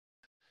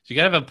So you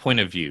got to have a point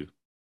of view.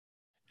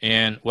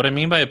 And what I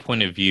mean by a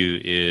point of view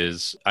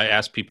is I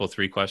ask people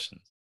 3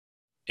 questions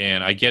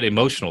and I get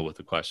emotional with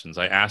the questions.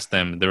 I ask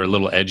them, they're a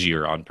little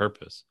edgier on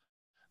purpose.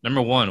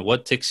 Number 1,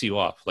 what ticks you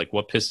off? Like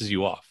what pisses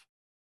you off?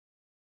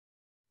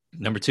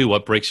 Number 2,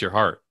 what breaks your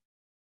heart?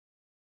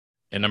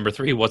 And number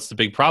 3, what's the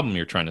big problem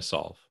you're trying to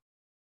solve?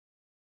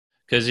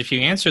 Because if you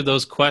answer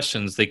those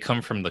questions, they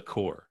come from the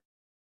core.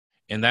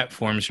 And that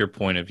forms your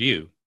point of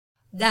view.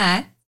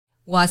 That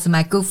was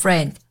my good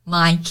friend,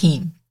 Mike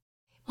Kim.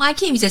 Mike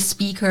Kim is a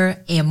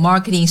speaker and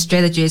marketing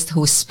strategist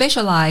who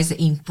specializes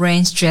in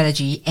brand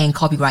strategy and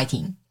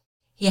copywriting.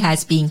 He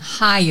has been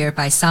hired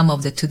by some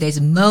of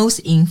today's most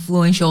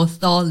influential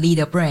thought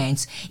leader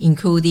brands,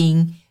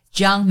 including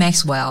John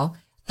Maxwell,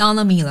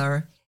 Donna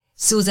Miller,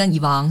 Susan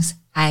Evans,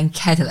 and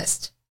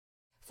Catalyst.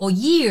 For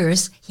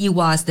years, he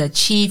was the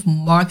chief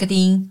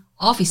marketing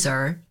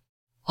officer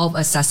of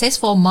a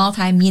successful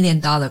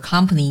multi-million-dollar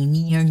company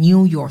near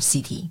New York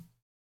City.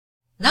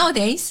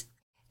 Nowadays,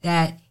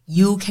 that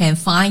you can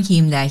find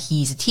him that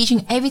he's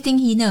teaching everything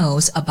he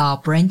knows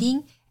about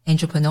branding,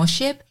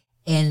 entrepreneurship,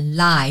 and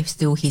life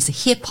through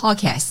his hit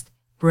podcast,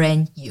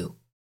 Brand You.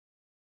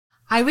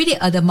 I really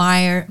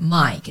admire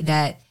Mike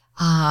that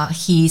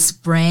his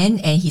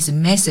brand and his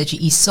message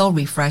is so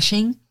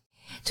refreshing.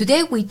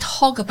 Today we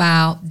talk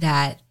about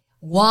that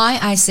why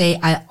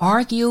I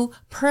argue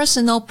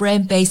personal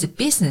brand-based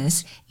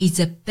business is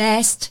the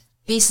best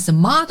business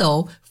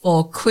model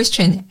for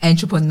Christian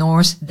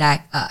entrepreneurs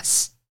like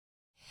us.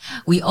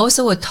 We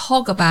also will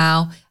talk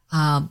about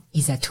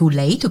is it too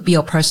late to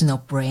build a personal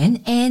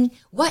brand and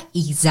what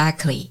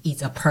exactly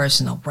is a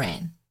personal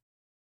brand?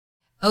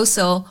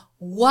 Also,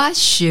 what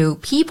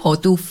should people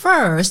do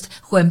first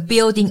when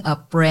building a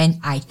brand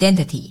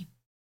identity?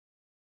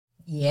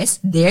 Yes,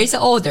 there is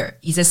an order.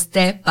 It's a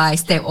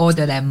step-by-step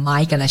order that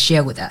Mike gonna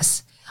share with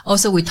us.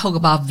 Also, we talk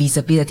about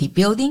visibility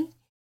building.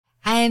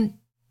 And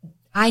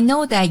I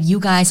know that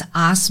you guys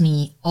ask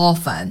me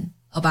often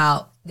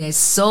about there's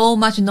so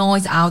much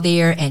noise out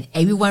there and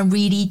everyone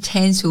really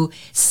tends to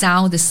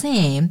sound the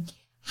same.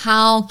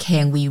 How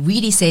can we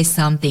really say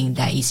something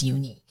that is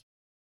unique?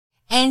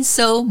 And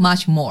so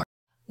much more.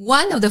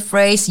 One of the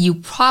phrases you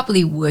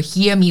probably will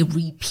hear me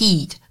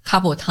repeat a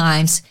couple of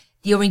times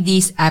during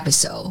this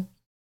episode.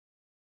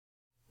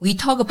 We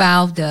talk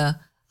about the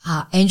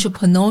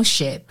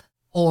entrepreneurship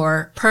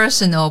or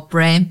personal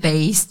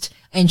brand-based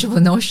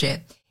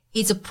entrepreneurship.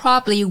 It's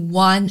probably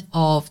one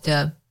of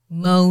the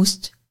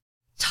most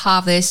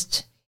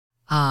toughest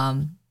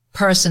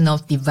personal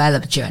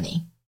development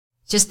journey.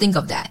 Just think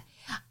of that.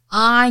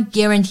 I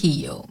guarantee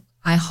you,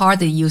 I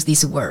hardly use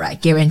this word,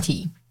 right?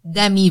 Guarantee.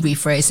 Let me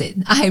rephrase it.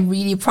 I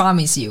really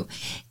promise you,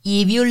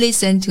 if you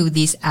listen to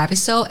this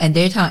episode and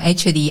later on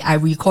actually I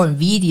record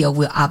video,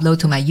 will upload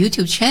to my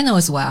YouTube channel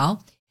as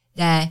well,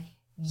 that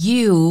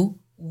you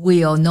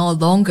will no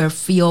longer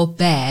feel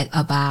bad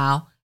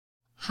about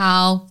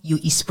how you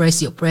express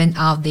your brand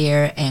out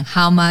there and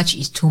how much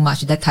is too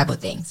much, that type of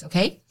things,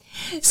 okay?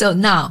 So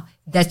now,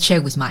 let's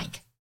check with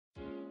Mike.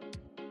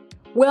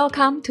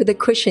 Welcome to the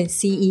Christian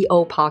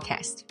CEO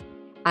podcast.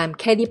 I'm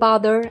Katie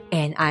Butler,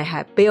 and I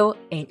have built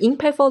an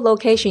impactful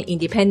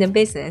location-independent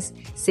business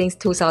since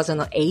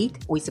 2008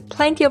 with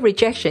plenty of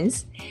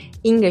rejections,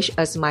 English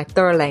as my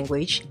third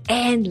language,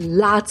 and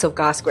lots of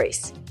God's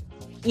grace.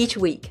 Each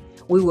week,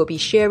 we will be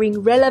sharing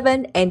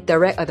relevant and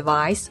direct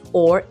advice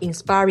or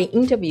inspiring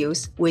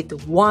interviews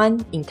with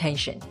one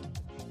intention.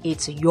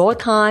 It's your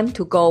time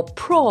to go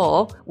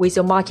pro with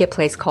your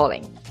marketplace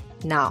calling.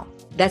 Now,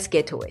 let's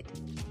get to it.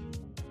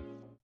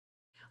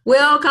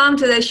 Welcome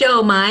to the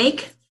show,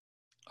 Mike.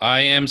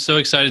 I am so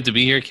excited to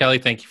be here, Kelly.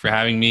 Thank you for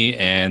having me,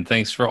 and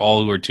thanks for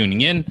all who are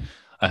tuning in.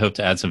 I hope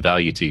to add some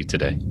value to you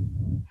today.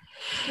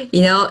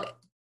 You know,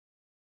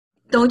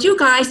 don't you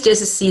guys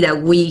just see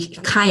that we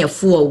kind of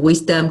full of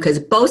wisdom because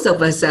both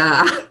of us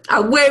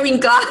are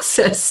wearing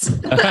glasses?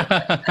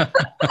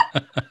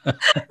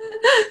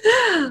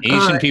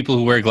 Asian people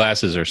who wear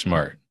glasses are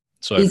smart.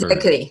 So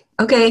exactly.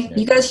 Okay, yeah.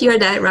 You guys hear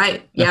that,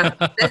 right? Yeah,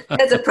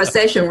 that's a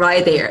perception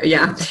right there.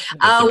 Yeah,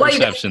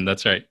 perception.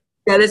 That's right.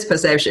 Yeah, that's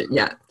perception.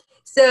 Yeah.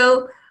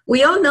 So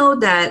we all know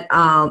that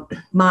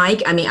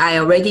Mike. I mean, I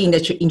already in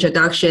the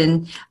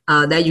introduction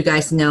that you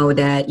guys know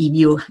that if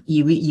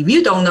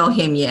you don't know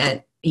him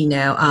yet, you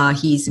know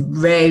he's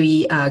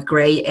very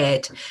great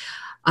at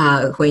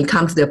when it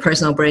comes to the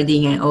personal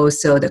branding and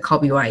also the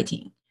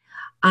copywriting.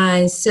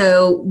 And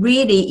so,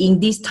 really, in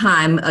this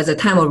time, as a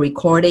time of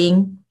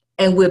recording.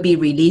 And we'll be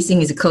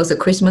releasing is close to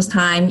Christmas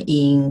time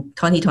in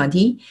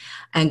 2020.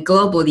 And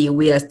globally,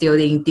 we are still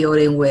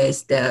dealing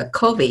with the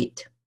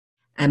COVID.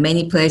 And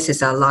many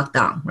places are locked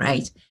down,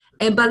 right?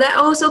 But that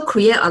also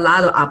create a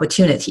lot of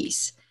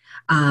opportunities.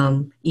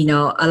 A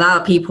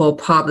lot of people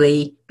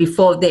probably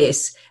before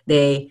this,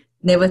 they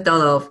never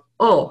thought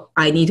of,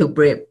 I need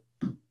to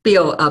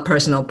build a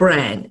personal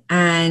brand.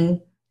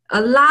 And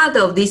a lot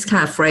of these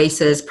kind of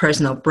phrases,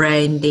 personal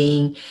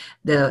branding,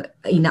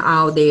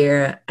 out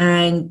there.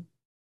 And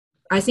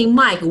I think,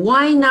 Mike,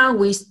 why not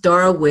we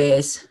start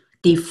with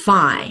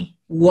define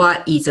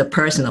what is a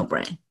personal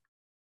brand?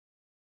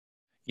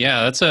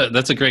 Yeah, that's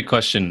a great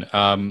question.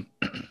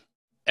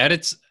 At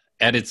its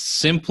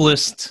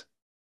simplest,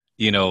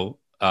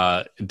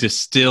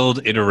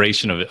 distilled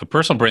iteration of it, a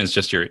personal brand is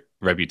just your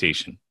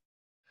reputation.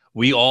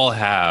 We all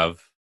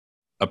have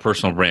a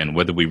personal brand,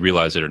 whether we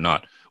realize it or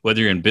not.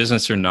 Whether you're in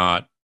business or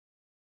not,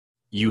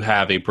 you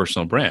have a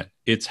personal brand.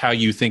 It's how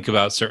you think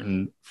about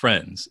certain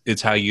friends.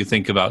 It's how you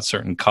think about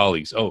certain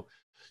colleagues. Oh,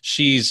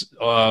 she's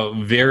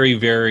very,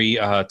 very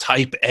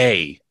type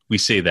A. We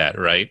say that,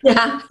 right?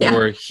 Yeah, yeah.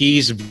 Or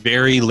he's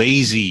very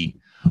lazy,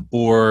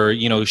 or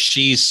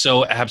she's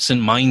so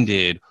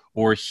absent-minded,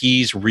 or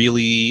he's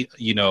really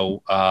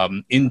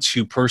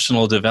into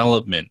personal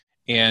development.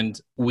 And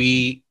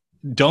we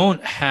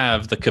don't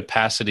have the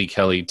capacity,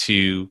 Kelly,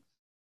 to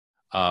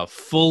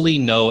fully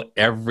know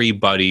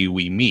everybody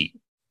we meet.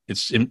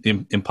 It's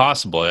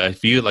impossible. I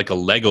view it like a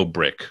Lego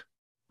brick,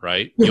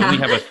 right? You only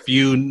Yeah. have a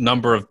few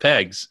number of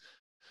pegs.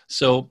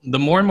 So the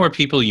more and more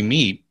people you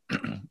meet,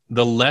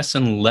 the less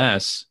and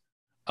less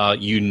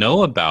you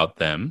know about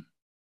them,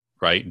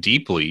 right?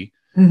 Deeply.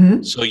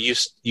 Hmm. So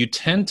you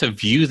tend to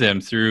view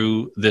them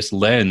through this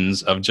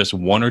lens of just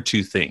one or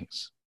two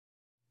things,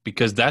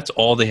 because that's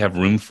all they have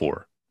room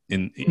for,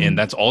 and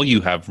that's all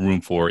you have room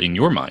for in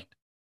your mind.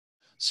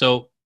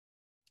 So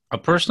a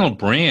personal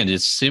brand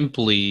is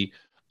simply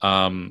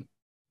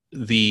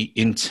the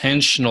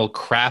intentional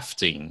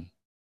crafting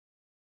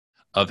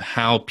of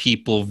how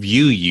people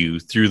view you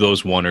through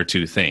those one or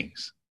two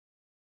things.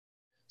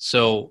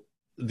 So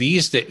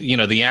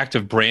the act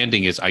of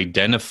branding is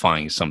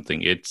identifying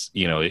something. It's,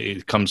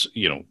 it comes,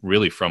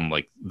 really from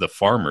like the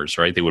farmers,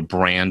 right? They would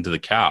brand the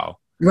cow.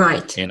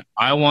 Right. And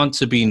I want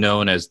to be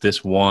known as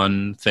this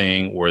one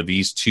thing or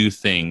these two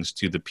things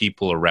to the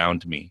people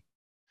around me.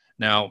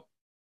 Now,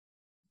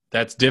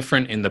 that's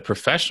different in the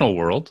professional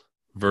world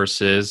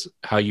versus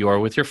how you are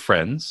with your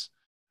friends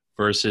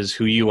versus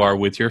who you are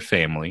with your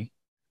family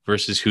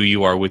versus who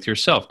you are with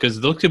yourself. Because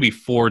those could be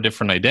four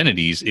different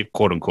identities, if,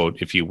 quote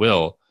unquote, if you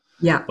will.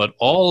 Yeah. But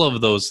all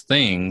of those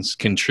things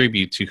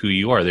contribute to who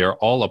you are. They're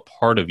all a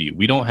part of you.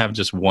 We don't have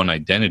just one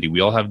identity.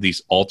 We all have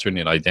these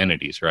alternate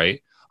identities,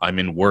 right? I'm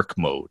in work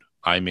mode.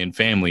 I'm in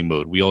family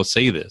mode. We all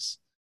say this.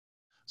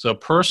 So a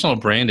personal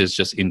brand is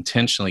just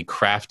intentionally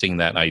crafting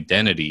that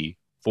identity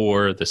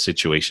for the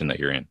situation that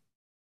you're in.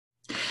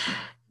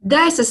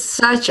 That's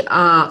such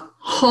a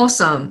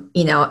wholesome,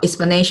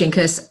 explanation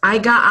because I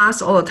got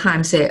asked all the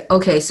time, say,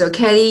 okay, so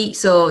Kelly,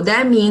 so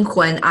that means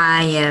when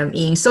I am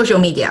in social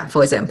media,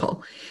 for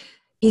example,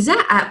 is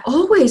that I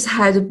always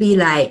had to be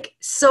like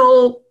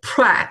so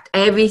prepped,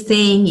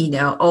 everything,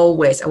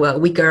 always, well,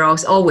 we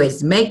girls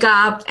always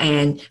makeup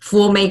and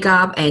full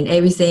makeup and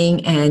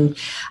everything. And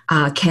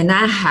can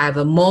I have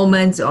a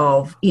moment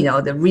of,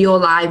 the real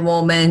life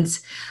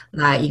moments,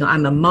 like,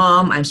 I'm a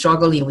mom, I'm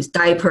struggling with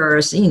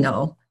diapers,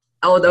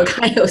 all those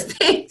Right. kind of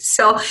things.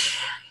 So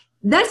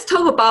let's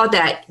talk about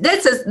that.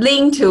 That's a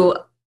link to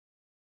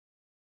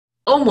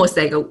almost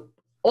like a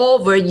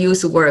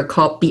overused word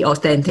called be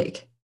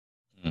authentic,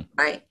 Mm.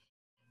 right?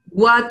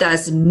 What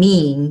does it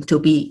mean to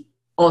be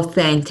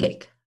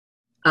authentic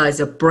as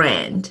a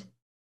brand,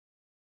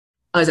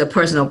 as a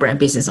personal brand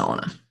business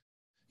owner?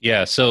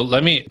 Yeah. So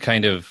let me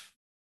kind of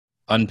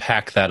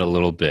unpack that a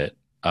little bit.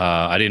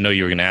 I didn't know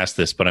you were going to ask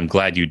this, but I'm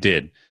glad you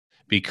did,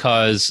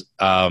 because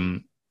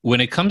when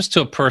it comes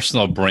to a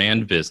personal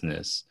brand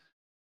business,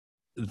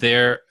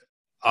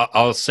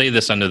 I'll say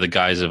this under the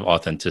guise of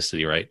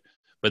authenticity, right?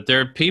 But there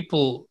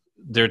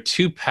are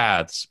two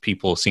paths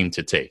people seem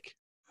to take.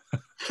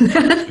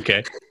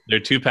 Okay. There are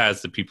two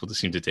paths that people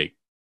seem to take.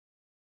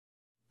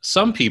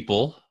 Some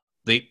people,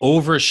 they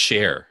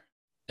overshare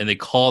and they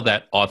call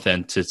that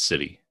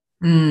authenticity.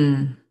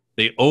 Mm,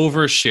 They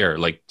overshare,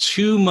 like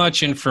too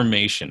much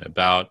information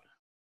about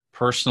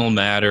personal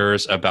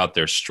matters, about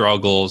their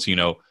struggles.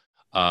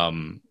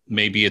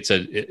 Maybe it's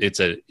a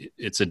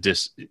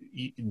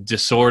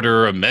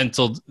disorder, a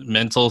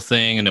mental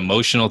thing, an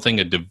emotional thing,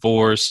 a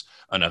divorce,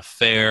 an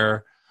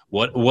affair,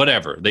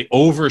 whatever. They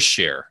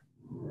overshare,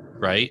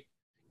 right?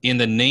 In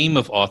the name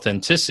of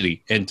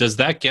authenticity. And does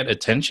that get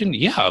attention?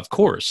 Yeah, of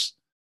course.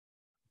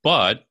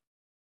 But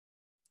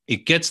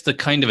it gets the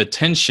kind of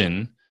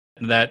attention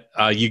that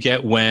you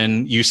get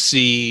when you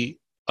see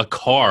a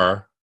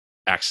car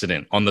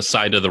accident on the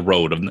side of the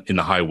road in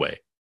the highway.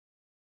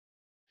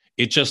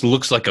 It just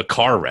looks like a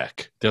car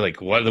wreck. They're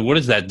like, what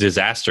is that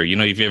disaster?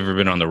 If you've ever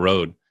been on the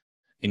road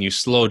and you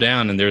slow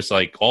down and there's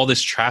like all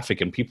this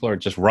traffic and people are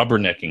just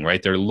rubbernecking,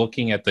 right? They're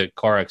looking at the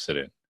car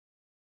accident.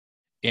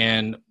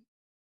 And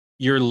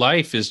your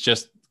life is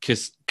just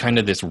kind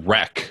of this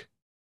wreck.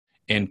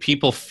 And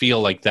people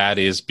feel like that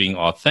is being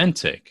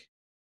authentic.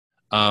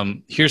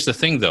 Here's the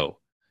thing, though: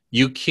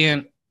 you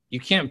can't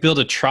build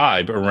a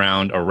tribe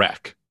around a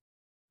wreck.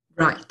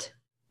 right.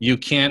 You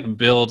can't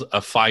build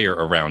a fire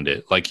around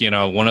it. Like,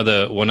 one of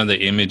the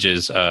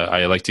images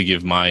I like to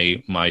give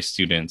my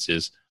students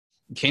is,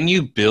 can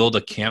you build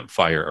a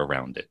campfire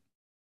around it?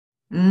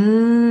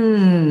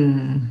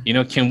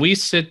 Mm, Can we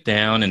sit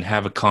down and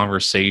have a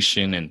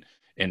conversation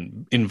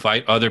and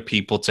invite other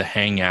people to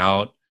hang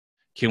out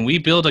can we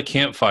build a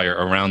campfire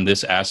around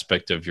this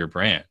aspect of your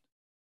brand?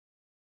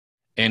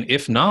 And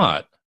if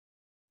not,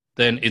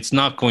 then it's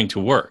not going to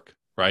work,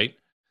 right?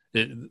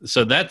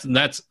 So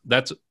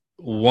that's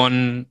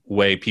one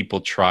way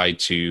people try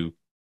to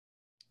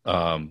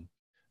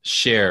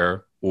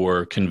share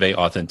or convey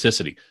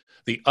authenticity.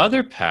 The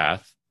other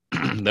path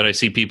that I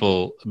see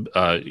people,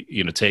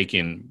 take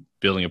in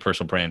building a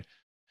personal brand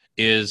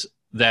is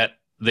that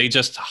they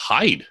just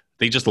hide.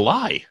 They just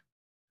lie.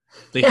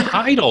 They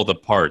hide all the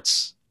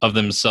parts of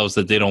themselves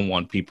that they don't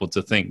want people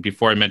to think.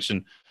 Before I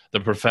mentioned the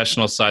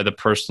professional side, the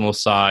personal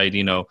side,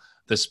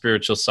 the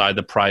spiritual side,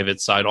 the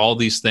private side, all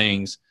these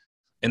things.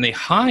 And they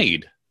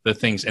hide the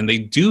things. And they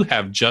do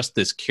have just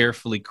this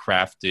carefully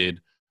crafted,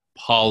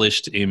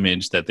 polished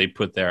image that they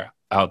put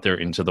out there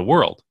into the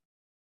world.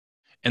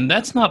 And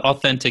that's not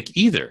authentic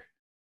either,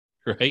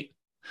 right?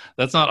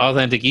 That's not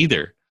authentic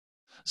either.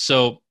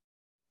 So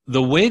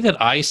the way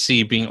that I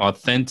see being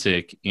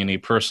authentic in a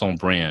personal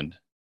brand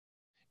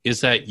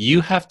is that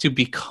you have to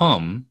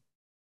become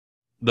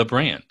the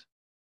brand.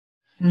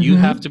 Mm-hmm. You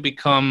have to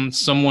become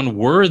someone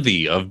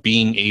worthy of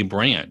being a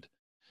brand.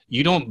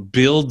 You don't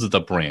build the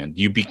brand.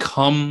 You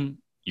become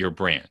your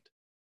brand.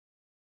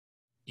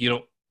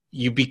 You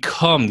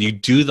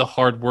do the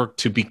hard work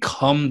to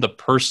become the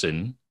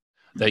person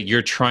that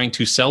you're trying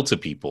to sell to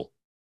people.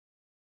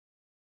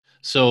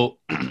 So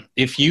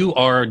if you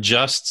are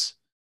just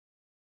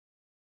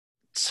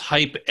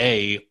type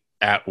A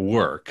at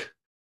work,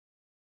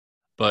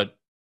 but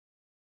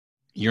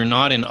you're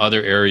not in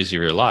other areas of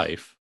your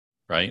life,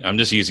 right? I'm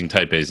just using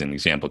type A as an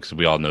example because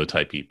we all know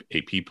type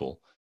A people.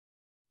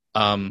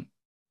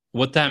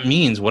 What that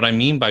means, what I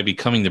mean by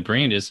becoming the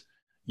brand is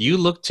you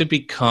look to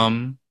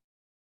become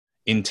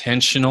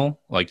intentional,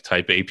 like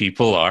type A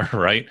people are,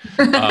 right?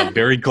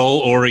 Very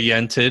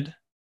goal-oriented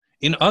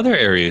in other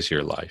areas of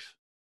your life.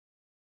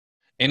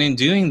 And in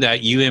doing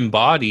that, you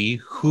embody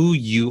who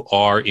you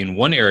are in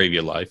one area of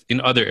your life,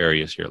 in other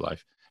areas of your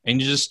life. And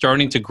you're just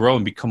starting to grow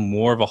and become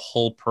more of a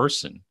whole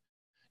person.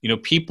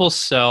 People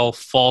sell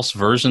false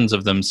versions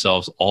of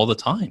themselves all the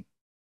time,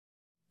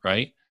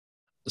 right?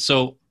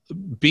 So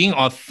being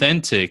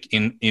authentic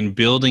in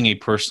building a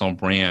personal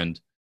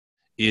brand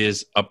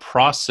is a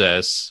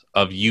process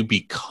of you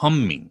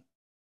becoming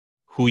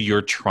who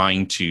you're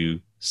trying to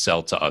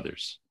sell to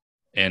others.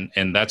 And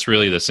that's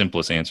really the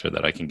simplest answer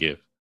that I can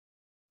give.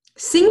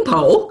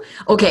 Simple.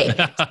 Okay.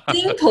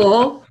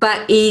 Simple,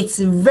 but it's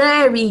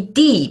very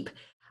deep.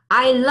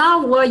 I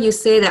love what you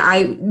said.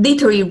 I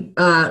literally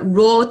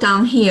wrote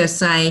down here,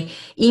 say,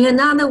 in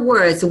other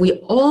words, we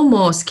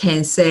almost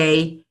can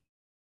say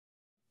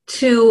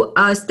to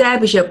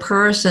establish a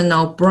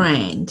personal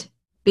brand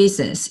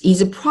business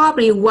is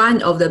probably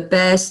one of the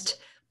best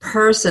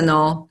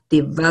personal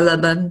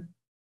development,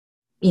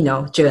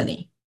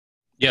 journey.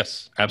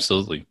 Yes,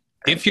 absolutely.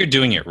 If you're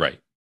doing it right.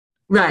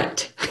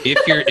 Right.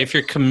 if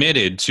you're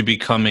committed to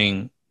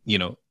becoming,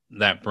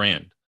 that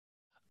brand.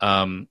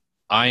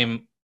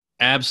 I'm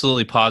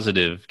absolutely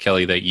positive,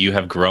 Kelly, that you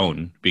have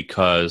grown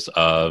because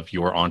of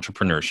your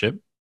entrepreneurship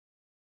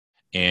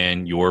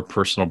and your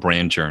personal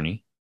brand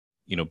journey,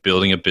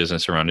 building a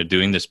business around it,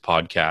 doing this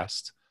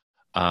podcast.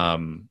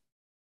 I'm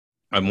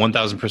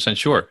 1000%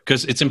 sure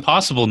because it's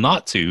impossible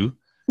not to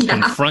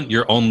confront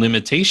your own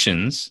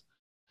limitations,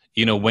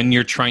 when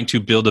you're trying to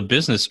build a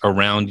business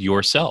around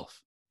yourself.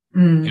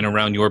 And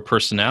around your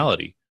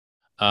personality.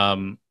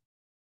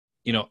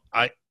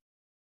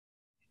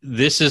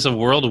 This is a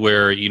world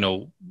where,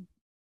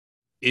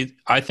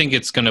 I think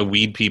it's going to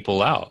weed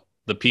people out.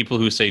 The people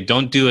who say,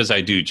 don't do as I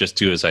do, just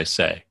do as I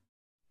say.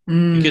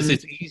 Because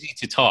it's easy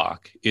to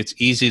talk. It's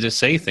easy to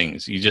say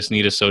things. You just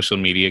need a social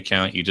media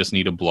account. You just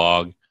need a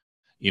blog,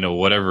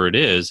 whatever it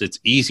is. It's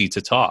easy to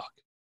talk.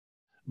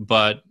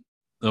 But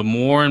the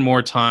more and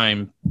more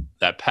time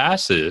that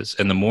passes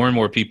and the more and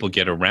more people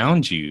get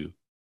around you,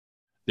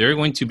 they're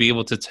going to be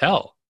able to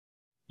tell.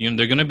 They're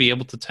going to be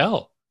able to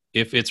tell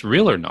if it's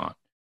real or not.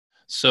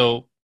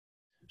 So,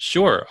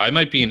 sure, I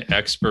might be an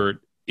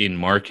expert in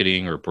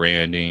marketing or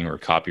branding or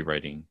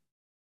copywriting.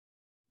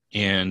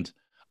 And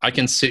I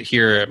can sit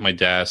here at my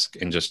desk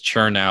and just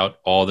churn out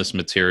all this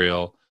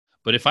material.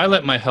 But if I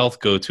let my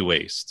health go to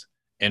waste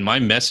and my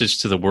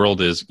message to the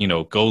world is,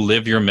 go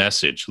live your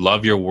message,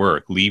 love your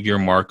work, leave your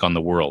mark on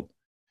the world.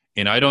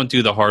 And I don't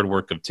do the hard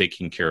work of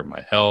taking care of my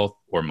health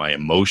or my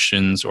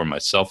emotions or my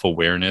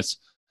self-awareness,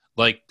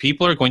 like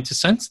people are going to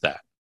sense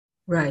that.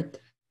 Right.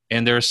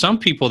 And there are some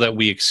people that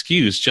we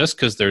excuse just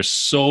because they're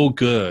so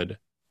good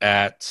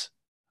at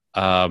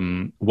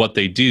what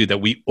they do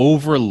that we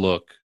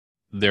overlook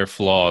their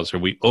flaws or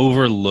we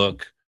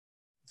overlook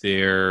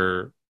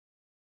their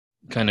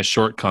kind of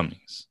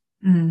shortcomings.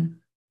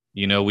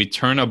 We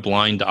turn a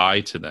blind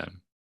eye to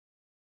them.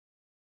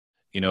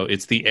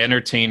 It's the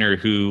entertainer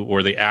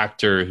or the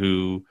actor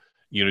who,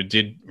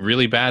 did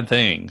really bad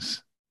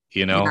things,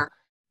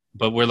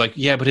 but we're like,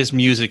 yeah, but his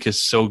music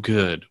is so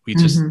good. We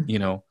just,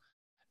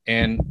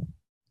 and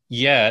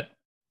yet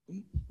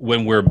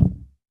when we're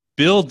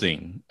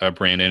building a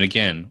brand, and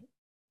again,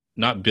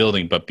 not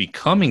building, but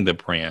becoming the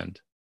brand,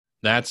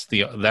 That's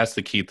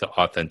the key to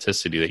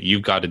authenticity, that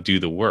you've got to do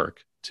the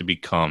work to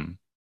become,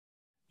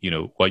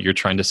 what you're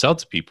trying to sell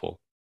to people.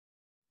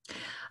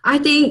 I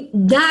think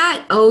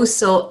that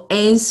also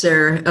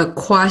answer a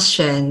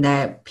question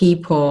that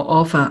people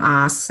often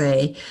ask,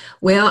 say,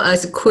 well,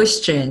 as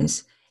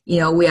Christians,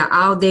 we are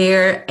out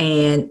there,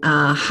 and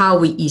how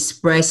we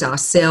express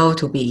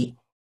ourselves to be,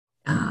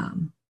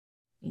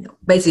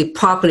 basically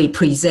properly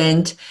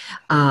present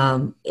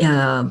the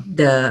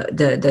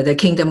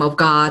kingdom of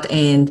God,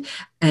 and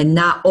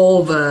not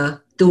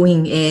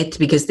overdoing it,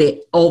 because they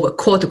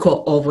quote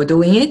unquote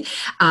overdoing it,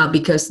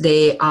 because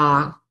they're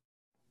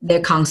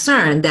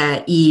concerned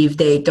that if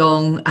they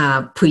don't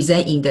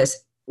present in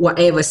this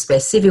whatever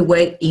specific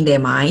way in their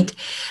mind,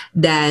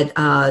 that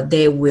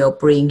they will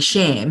bring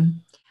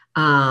shame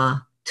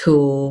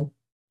to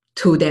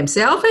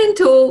themselves and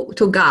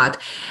to God.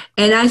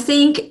 And I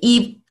think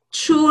if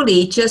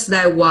truly, just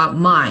like what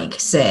Mike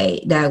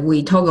say, that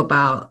we talk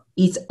about,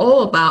 it's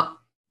all about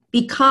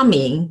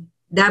becoming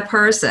that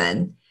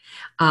person,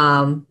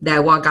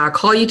 that what God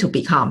called you to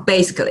become,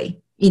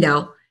 basically,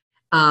 talk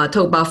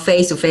about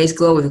face to face,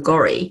 glory to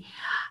glory.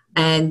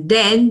 And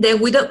then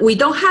we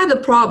don't have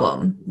the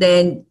problem.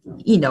 Then,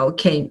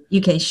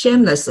 you can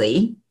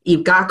shamelessly,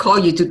 if God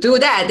called you to do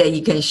that, then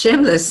you can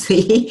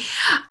shamelessly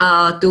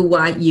do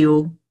what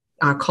you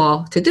are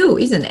called to do,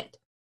 isn't it?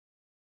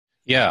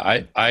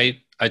 Yeah,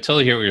 I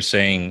totally hear what you're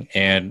saying.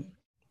 And,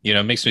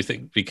 it makes me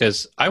think,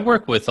 because I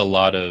work with a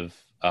lot of,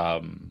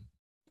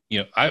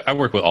 I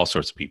work with all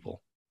sorts of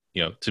people.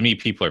 To me,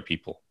 people are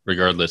people,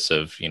 regardless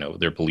of,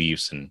 their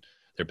beliefs and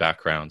their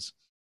backgrounds.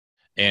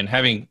 And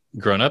having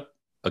grown up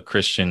a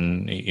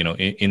Christian,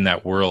 in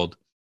that world,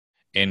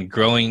 and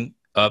growing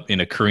up in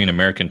a Korean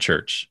American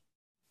church,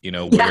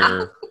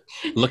 where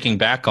looking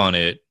back on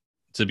it,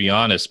 to be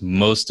honest,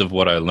 most of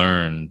what I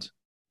learned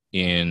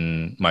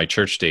in my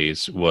church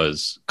days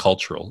was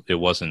cultural. It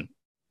wasn't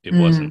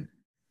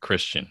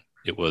Christian.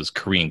 It was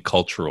Korean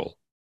cultural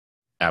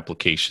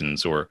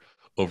applications or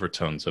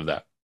overtones of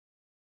that.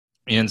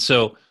 And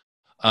so,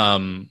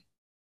 so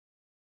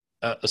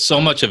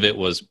much of it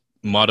was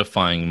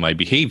modifying my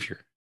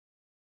behavior.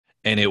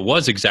 And it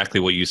was exactly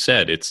what you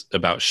said. It's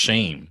about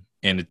shame,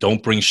 and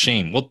don't bring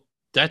shame. Well,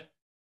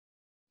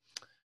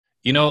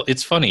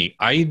 it's funny.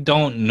 I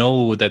don't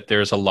know that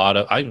there's a lot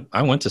of,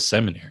 I went to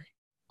seminary.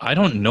 I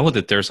don't know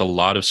that there's a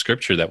lot of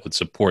scripture that would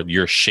support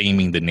you're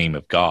shaming the name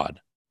of God.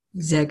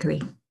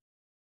 Exactly.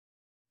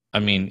 I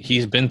mean,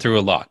 he's been through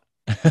a lot.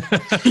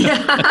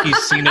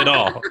 He's seen it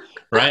all,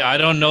 right? I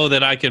don't know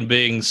that I can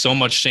bring so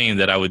much shame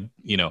that I would,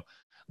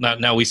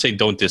 now we say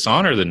don't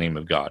dishonor the name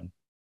of God,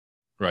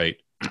 right?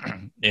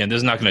 And this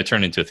is not going to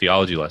turn into a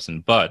theology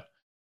lesson, but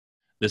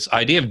this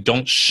idea of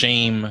don't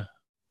shame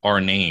our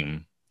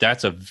name,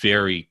 that's a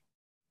very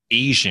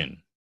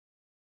Asian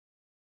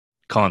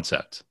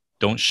concept.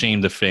 Don't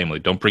shame the family.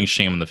 Don't bring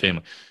shame on the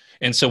family.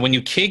 And so when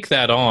you cake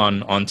that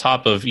on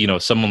top of,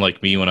 someone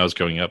like me when I was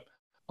growing up,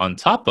 on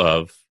top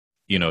of,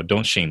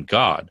 don't shame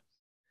God,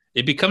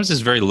 it becomes this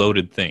very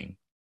loaded thing.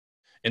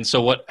 And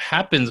so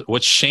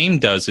what shame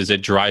does is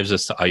it drives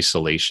us to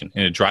isolation,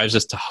 and it drives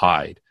us to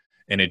hide,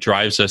 and it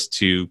drives us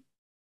to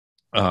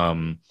be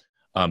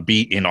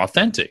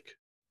inauthentic,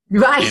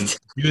 right, and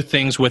do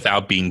things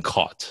without being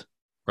caught,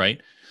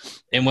 right?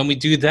 And when we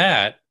do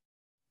that,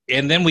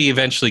 and then we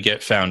eventually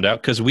get found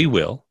out, because we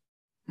will,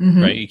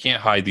 right? You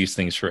can't hide these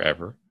things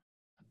forever.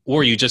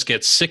 Or you just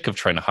get sick of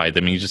trying to hide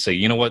them, and you just say,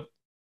 you know what?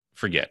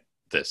 Forget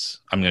this.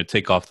 I'm going to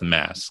take off the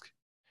mask.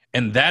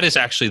 And that is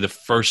actually the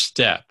first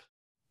step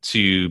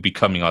to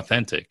becoming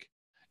authentic.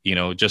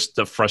 Just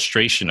the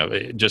frustration of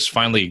it, just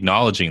finally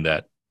acknowledging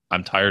that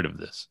I'm tired of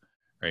this,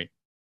 right?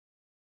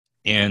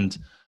 And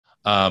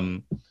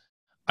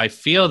I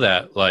feel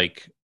that,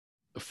 like,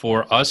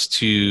 for us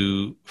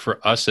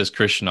as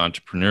Christian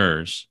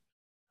entrepreneurs,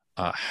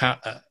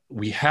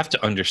 we have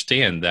to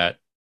understand that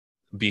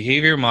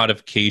behavior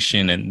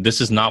modification, and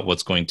this is not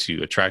what's going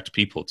to attract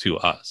people to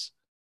us.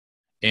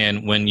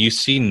 And when you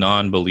see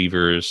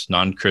non-believers,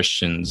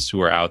 non-Christians who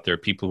are out there,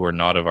 people who are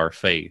not of our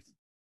faith,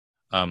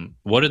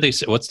 what do they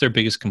say? What's their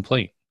biggest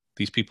complaint?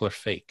 These people are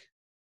fake.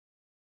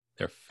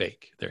 They're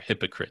fake. They're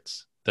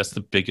hypocrites. That's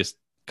the biggest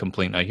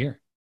complaint I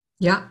hear.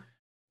 Yeah.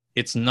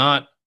 It's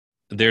not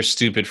they're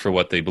stupid for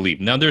what they believe.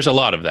 Now, there's a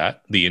lot of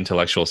that, the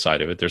intellectual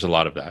side of it. There's a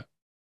lot of that.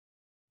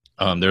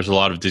 There's a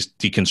lot of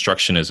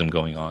deconstructionism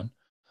going on,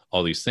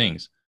 all these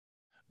things.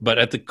 But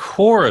at the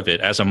core of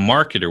it, as a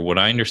marketer, what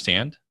I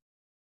understand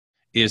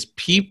is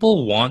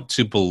people want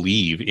to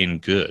believe in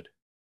good.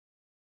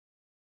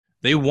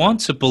 They want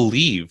to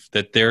believe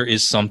that there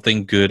is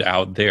something good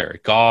out there.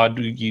 God,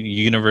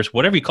 universe,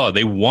 whatever you call it.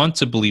 They want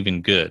to believe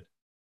in good.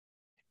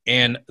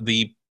 And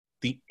the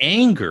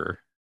anger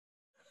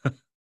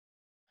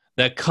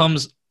that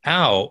comes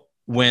out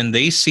when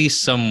they see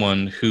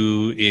someone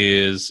who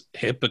is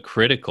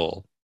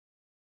hypocritical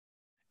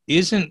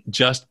isn't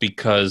just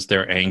because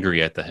they're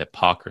angry at the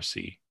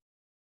hypocrisy.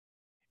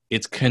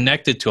 It's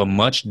connected to a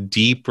much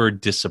deeper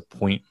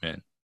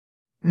disappointment,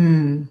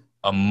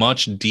 a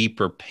much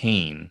deeper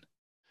pain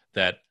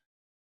that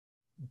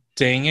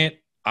dang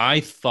it, I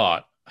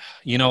thought,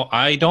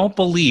 I don't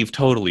believe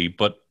totally,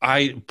 but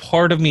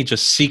part of me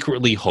just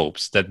secretly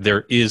hopes that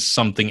there is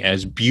something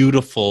as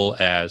beautiful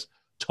as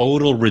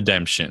total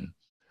redemption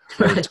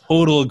or Right.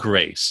 total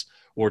grace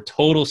or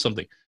total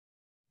something.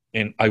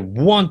 And I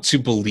want to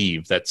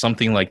believe that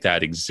something like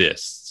that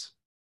exists.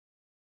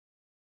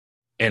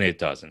 And it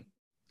doesn't.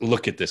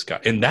 Look at this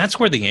guy. And that's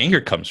where the anger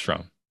comes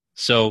from.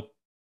 So,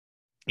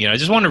 I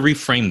just want to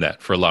reframe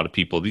that for a lot of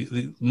people.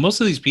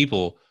 Most of these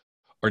people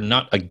are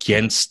not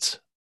against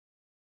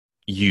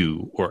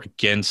you or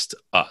against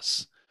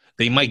us.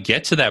 They might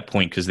get to that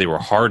point because they were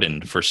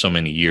hardened for so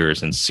many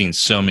years and seen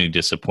so many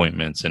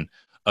disappointments and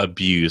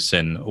abuse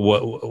and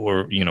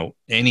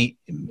any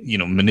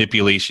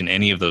manipulation,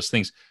 any of those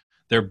things.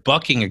 They're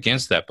bucking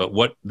against that, but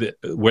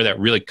where that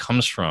really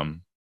comes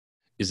from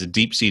is a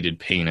deep-seated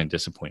pain and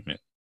disappointment.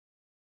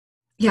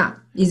 Yeah,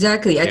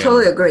 exactly. I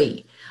totally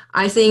agree.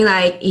 I think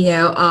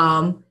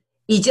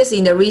it's just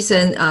in the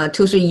recent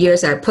 2-3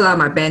 years, I put out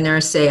my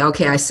banner, say,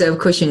 okay, I serve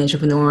Christian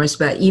entrepreneurs,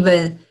 but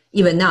even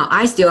now,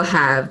 I still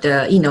have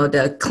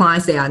the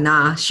clients that are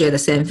not share the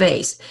same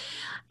faith,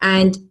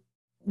 and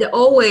they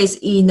always,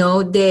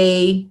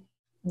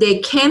 they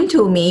came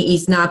to me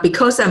is not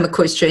because I'm a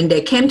Christian.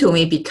 They came to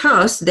me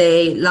because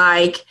they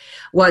like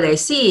what they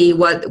see,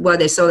 what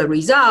they saw the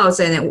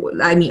results,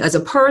 and I mean as a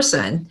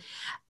person.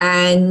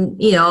 And,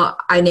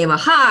 I name a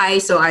high.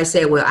 So I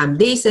say, well, I'm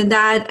this and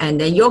that. And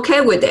then you're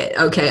okay with it.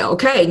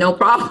 Okay, no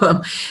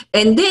problem.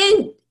 And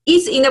then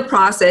it's in the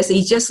process.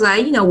 It's just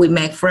like, we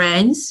make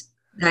friends.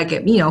 Like,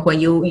 when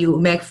you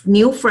make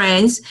new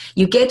friends,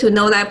 you get to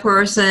know that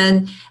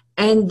person.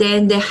 And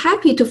then they're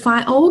happy to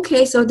find,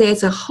 okay, so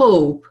there's a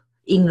hope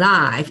in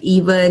life.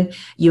 Even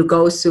you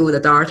go through the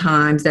dark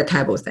times, that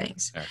type of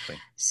things. Exactly.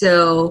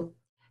 So,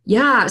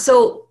 yeah.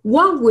 So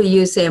what would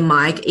you say,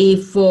 Mike,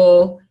 if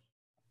for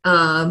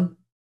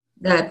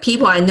that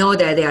people I know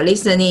that they are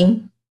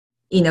listening,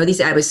 this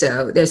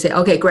episode, they say,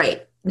 okay,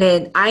 great.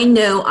 Then I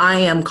know I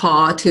am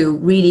called to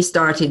really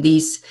start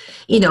this,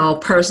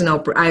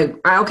 personal,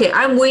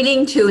 I'm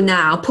willing to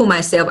now put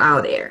myself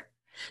out there.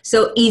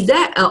 So is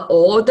that an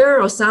order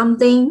or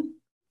something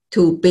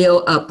to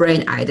build a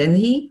brand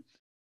identity?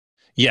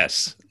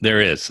 Yes,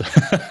 there is.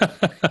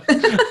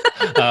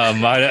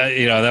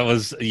 That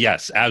was,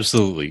 yes,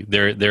 absolutely.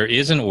 There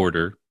is an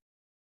order.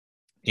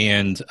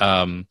 And,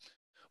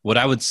 what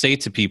I would say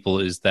to people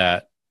is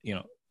that,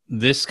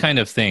 this kind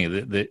of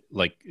thing that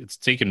like, it's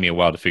taken me a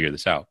while to figure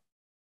this out,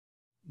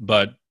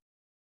 but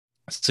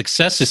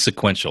success is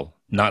sequential,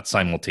 not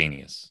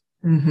simultaneous.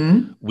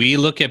 Mm-hmm. We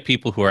look at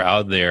people who are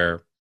out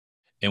there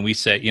and we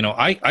say,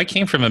 I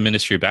came from a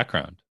ministry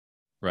background,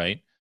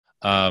 right?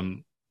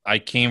 I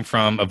came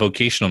from a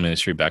vocational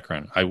ministry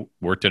background. I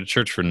worked at a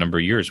church for a number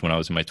of years when I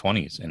was in my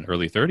 20s and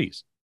early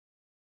 30s.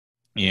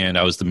 And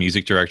I was the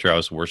music director. I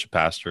was a worship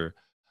pastor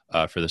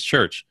for this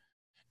church.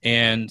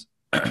 And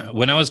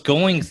when I was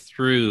going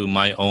through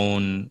my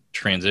own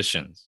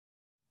transitions,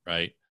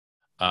 right,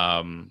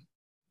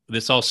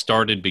 this all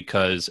started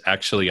because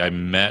actually I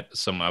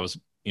was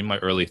in my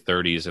early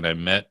 30s and I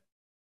met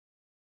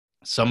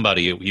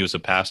somebody. He was a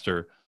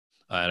pastor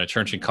at a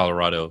church in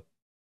Colorado,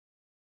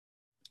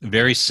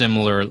 very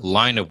similar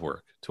line of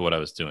work to what I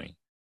was doing.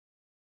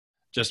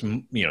 Just,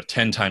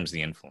 10 times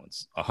the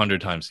influence, 100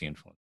 times the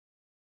influence.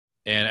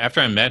 And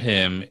after I met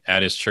him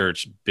at his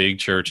church, big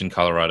church in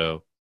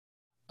Colorado,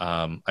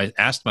 I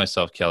asked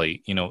myself,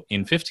 Kelly,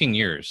 in 15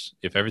 years,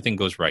 if everything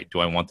goes right, do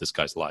I want this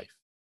guy's life?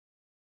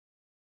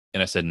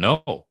 And I said,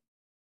 no.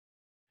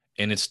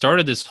 And it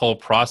started this whole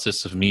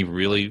process of me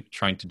really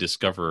trying to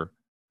discover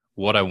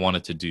what I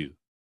wanted to do,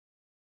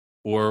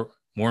 or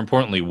more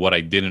importantly, what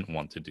I didn't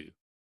want to do.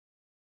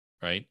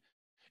 Right.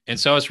 And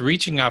so I was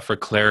reaching out for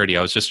clarity.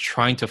 I was just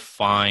trying to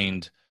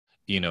find,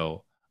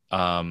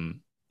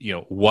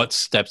 what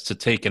steps to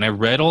take. And I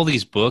read all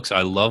these books.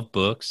 I love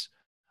books.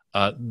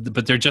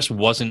 But there just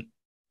wasn't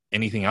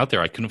anything out there.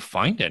 I couldn't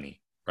find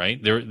any,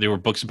 right? There were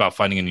books about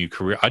finding a new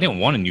career. I didn't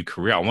want a new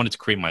career. I wanted to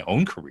create my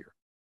own career.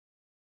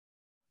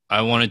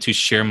 I wanted to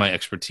share my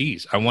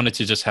expertise. I wanted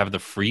to just have the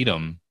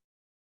freedom,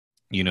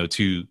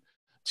 to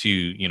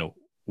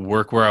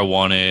work where I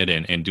wanted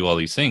and do all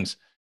these things.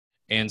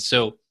 And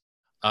so,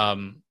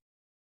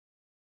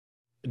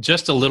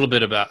 just a little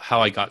bit about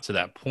how I got to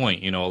that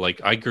point,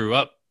 like I grew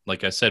up,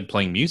 like I said,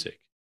 playing music.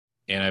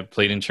 And I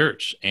played in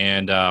church,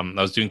 and I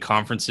was doing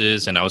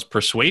conferences, and I was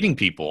persuading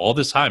people all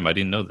this time. I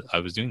didn't know that I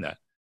was doing that,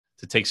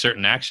 to take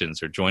certain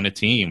actions or join a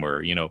team,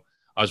 or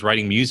I was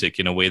writing music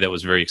in a way that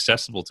was very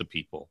accessible to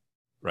people,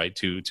 right?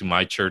 To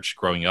my church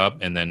growing up,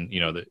 and then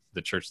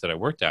the church that I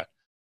worked at,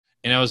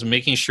 and I was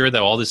making sure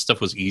that all this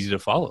stuff was easy to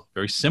follow,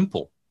 very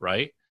simple,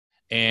 right?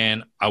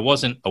 And I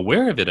wasn't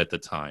aware of it at the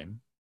time,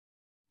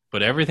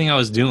 but everything I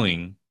was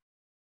doing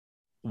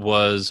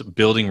was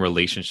building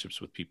relationships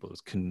with people. It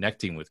was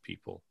connecting with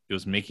people. It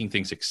was making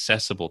things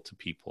accessible to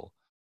people.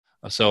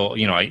 So,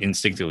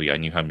 I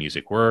knew how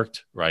music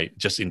worked, right?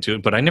 Just into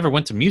it, but I never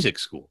went to music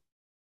school.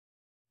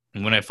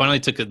 And when I finally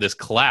took this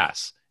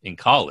class in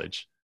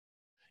college,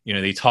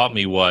 they taught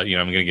me what, I'm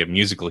going to get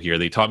musical here.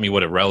 They taught me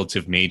what a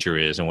relative major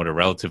is and what a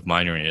relative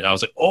minor is. I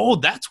was like, oh,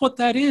 that's what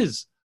that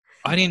is.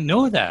 I didn't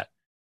know that.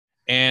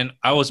 And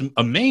I was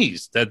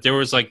amazed that there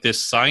was like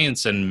this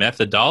science and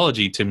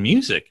methodology to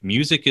music.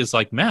 Music is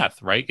like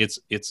math, right? It's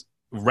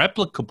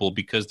replicable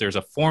because there's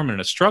a form and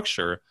a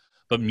structure,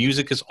 but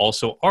music is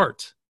also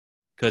art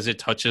because it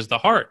touches the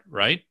heart,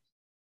 right?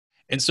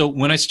 And so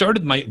when I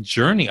started my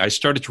journey, I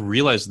started to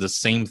realize the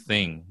same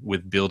thing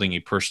with building a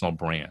personal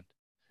brand.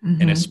 Mm-hmm.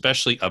 And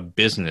especially a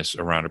business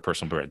around a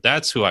personal brand.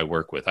 That's who I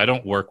work with. I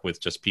don't work with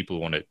just people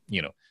who want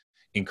to,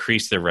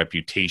 increase their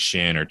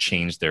reputation or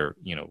change their,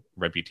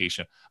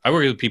 reputation. I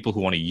work with people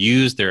who want to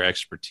use their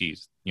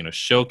expertise,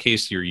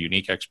 showcase your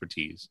unique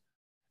expertise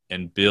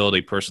and build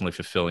a personally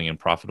fulfilling and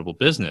profitable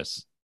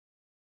business,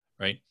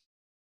 right?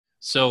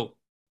 So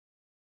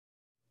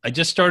I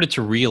just started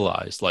to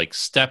realize like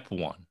step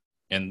one,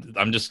 and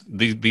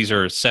these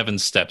are 7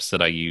 steps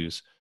that I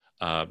use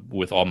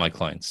with all my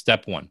clients.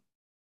 Step one.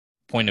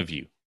 Point of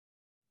view.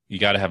 You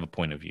got to have a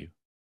point of view,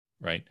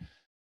 right?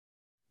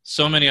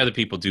 So many other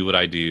people do what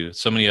I do.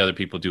 So many other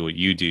people do what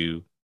you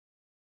do.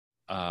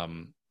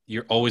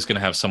 You're always going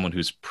to have someone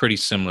who's pretty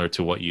similar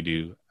to what you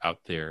do out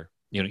there.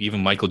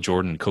 Even Michael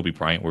Jordan and Kobe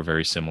Bryant were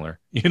very similar.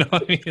 You know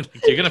what I mean?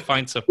 Like you're going to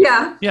find some.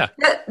 Yeah. Yeah.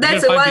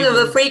 That's one of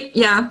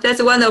the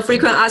that's one of the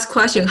frequent asked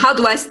questions. How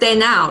do I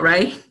stand out,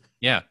 right?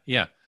 Yeah.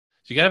 Yeah.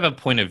 So you got to have a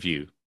point of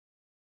view.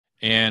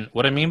 And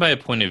what I mean by a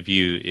point of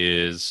view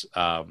is,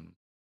 I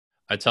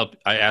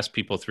ask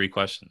people 3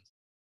 questions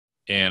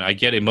and I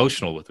get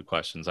emotional with the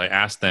questions. I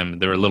ask them,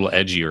 they're a little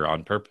edgier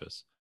on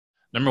purpose.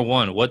 Number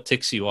 1, what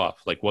ticks you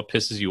off? Like what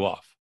pisses you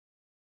off?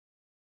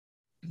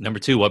 Number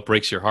 2, what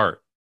breaks your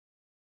heart?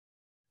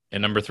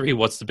 And number 3,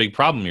 what's the big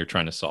problem you're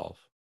trying to solve?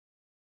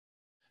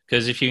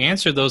 Because if you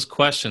answer those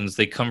questions,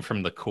 they come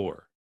from the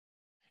core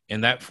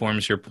and that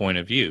forms your point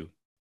of view.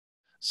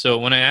 So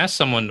when I ask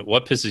someone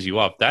what pisses you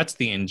off, that's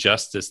the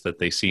injustice that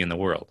they see in the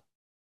world.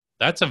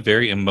 That's a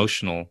very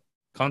emotional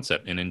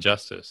concept in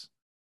injustice.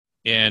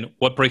 And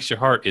what breaks your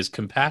heart is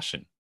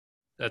compassion.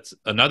 That's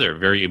another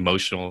very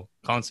emotional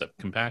concept,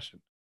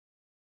 compassion.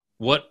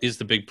 What is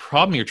the big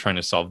problem you're trying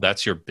to solve?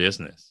 That's your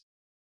business.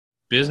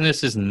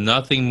 Business is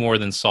nothing more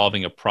than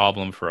solving a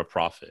problem for a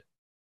profit,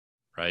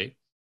 right?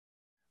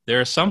 There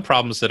are some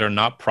problems that are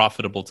not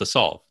profitable to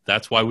solve.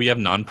 That's why we have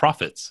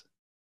nonprofits.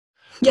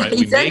 Yeah, right?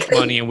 Exactly. We make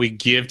money and we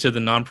give to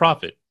the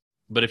nonprofit.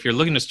 But if you're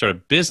looking to start a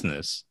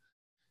business,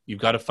 you've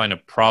got to find a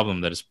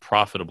problem that is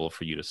profitable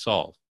for you to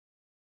solve.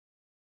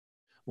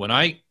 When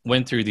I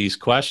went through these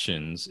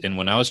questions and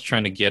when I was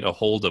trying to get a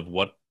hold of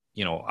what,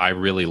 I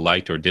really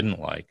liked or didn't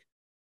like,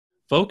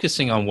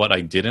 focusing on what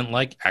I didn't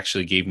like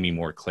actually gave me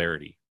more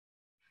clarity.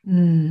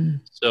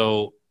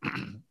 So,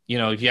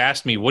 if you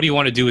ask me, what do you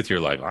want to do with your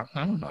life? I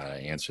don't know how to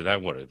answer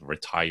that. What,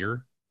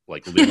 retire?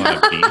 Like live on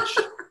a beach?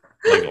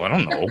 Like, I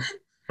don't know.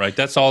 Right?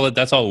 That's all.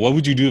 What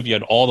would you do if you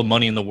had all the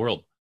money in the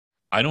world?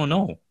 I don't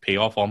know. Pay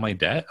off all my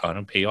debt. I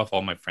don't pay off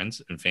all my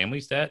friends and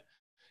family's debt.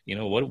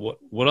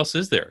 What else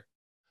is there?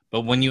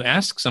 But when you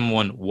ask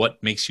someone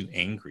what makes you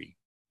angry,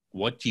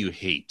 what do you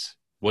hate,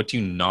 what do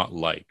you not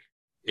like,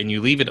 and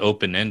you leave it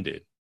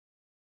open-ended,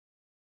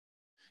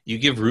 you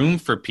give room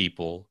for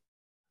people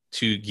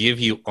to give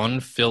you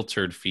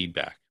unfiltered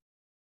feedback.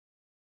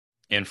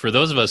 And for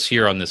those of us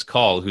here on this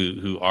call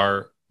who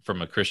are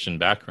from a Christian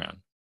background,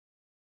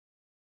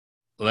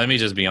 let me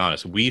just be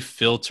honest. We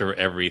filter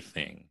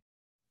everything.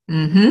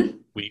 Mm-hmm.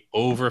 We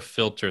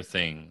over-filter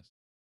things.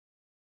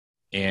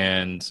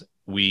 And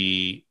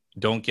we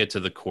don't get to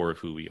the core of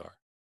who we are.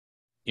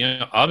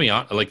 I'll be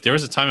honest. Like there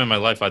was a time in my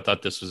life I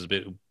thought this was a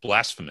bit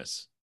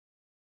blasphemous.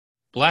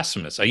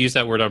 Blasphemous. I use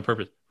that word on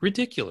purpose.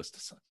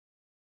 Ridiculous.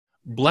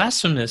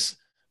 Blasphemous.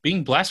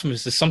 Being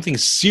blasphemous is something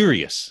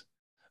serious.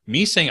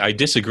 Me saying I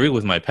disagree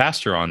with my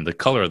pastor on the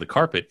color of the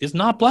carpet is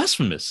not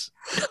blasphemous.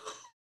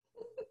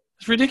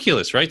 It's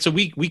ridiculous, right? So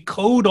we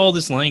code all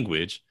this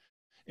language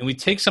and we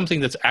take something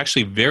that's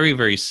actually very,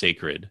 very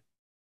sacred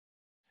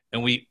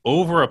and we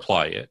over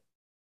apply it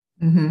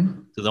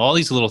to all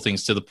these little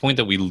things to the point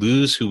that we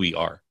lose who we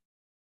are.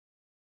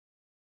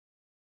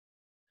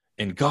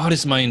 And God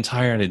is my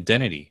entire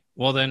identity.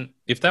 Well, then,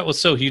 if that was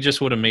so, he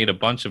just would have made a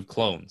bunch of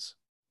clones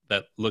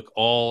that look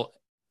all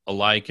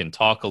alike and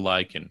talk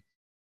alike. And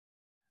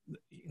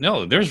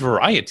no, there's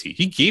variety.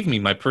 He gave me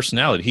my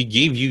personality. He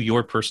gave you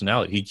your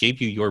personality. He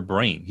gave you your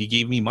brain. He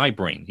gave me my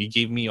brain. He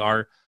gave me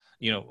our,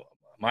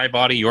 my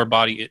body, your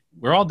body.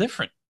 We're all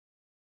different.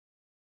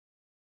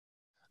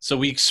 So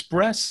we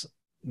express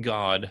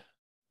God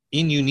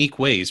in unique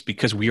ways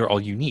because we are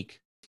all unique.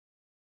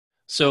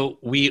 So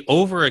we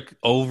over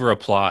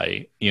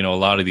apply, a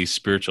lot of these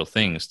spiritual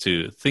things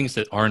to things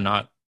that are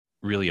not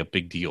really a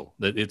big deal.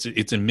 That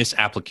it's a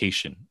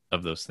misapplication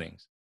of those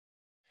things.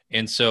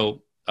 And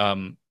so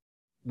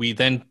we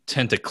then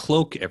tend to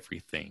cloak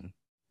everything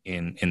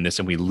in this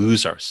and we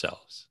lose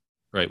ourselves,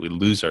 right? We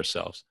lose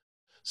ourselves.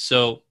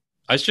 So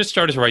I just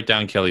started to write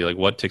down, Kelly, like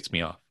what ticks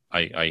me off.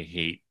 I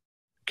hate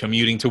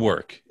commuting to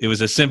work. It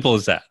was as simple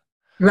as that.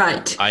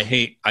 Right. I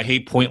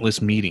hate pointless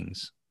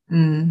meetings.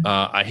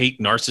 I hate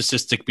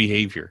narcissistic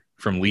behavior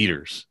from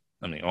leaders.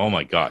 I mean, oh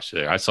my gosh,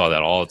 I saw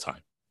that all the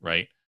time,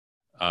 right?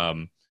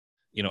 And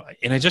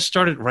I just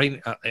started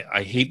writing.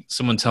 I hate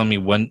someone telling me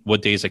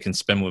what days I can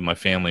spend with my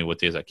family, what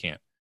days I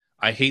can't.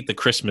 I hate the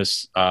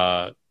Christmas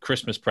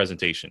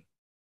presentation.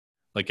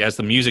 Like, as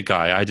the music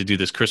guy, I had to do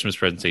this Christmas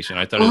presentation.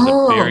 I thought it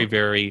was a very,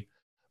 very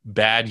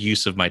bad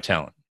use of my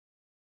talent,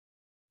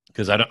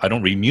 because I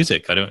don't read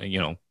music.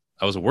 I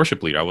was a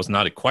worship leader. I was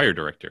not a choir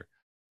director.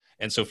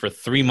 And so for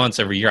 3 months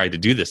every year, I had to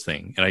do this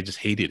thing, and I just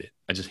hated it.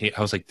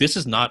 I was like, this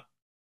is not,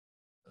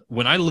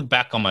 when I look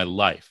back on my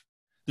life,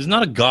 this is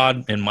not a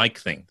God and Mike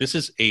thing. This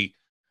is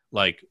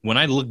when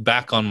I look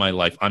back on my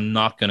life, I'm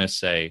not going to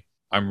say,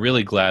 I'm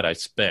really glad I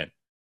spent,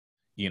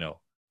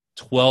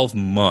 12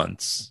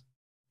 months,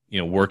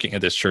 working at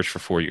this church for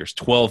 4 years,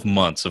 12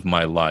 months of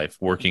my life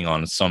working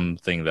on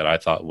something that I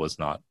thought was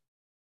not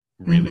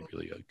really,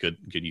 really a good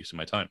use of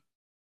my time.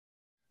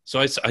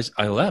 So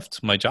I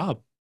left my job,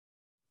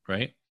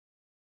 right?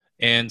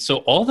 And so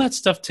all that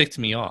stuff ticked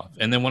me off.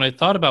 And then when I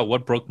thought about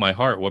what broke my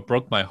heart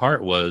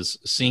was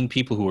seeing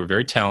people who were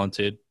very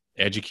talented,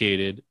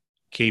 educated,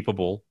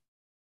 capable,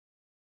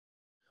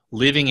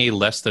 living a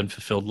less than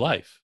fulfilled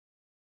life.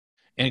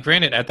 And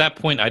granted, at that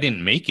point, I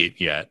didn't make it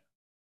yet,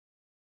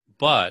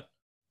 but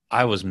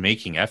I was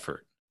making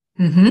effort.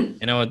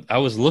 And I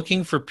was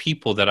looking for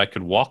people that I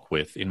could walk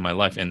with in my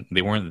life, and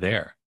they weren't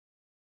there.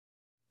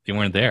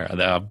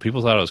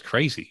 People thought I was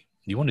crazy.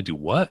 You want to do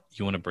what?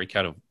 You want to break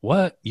out of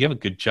what? You have a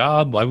good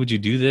job. Why would you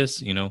do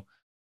this? And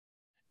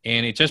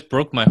it just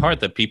broke my heart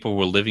that people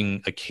were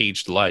living a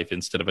caged life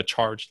instead of a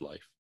charged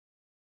life.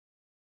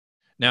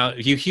 Now,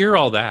 if you hear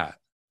all that,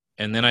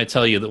 and then I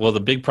tell you that, well, the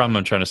big problem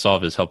I'm trying to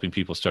solve is helping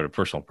people start a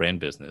personal brand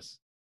business.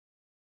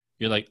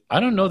 You're like, I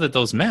don't know that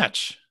those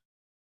match.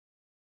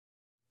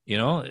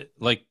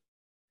 Like,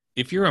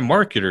 if you're a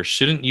marketer,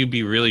 shouldn't you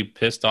be really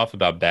pissed off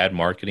about bad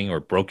marketing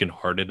or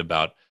brokenhearted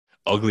about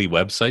ugly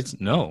websites?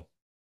 No.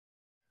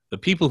 The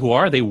people who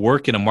are, they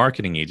work in a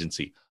marketing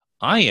agency.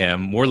 I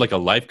am more like a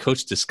life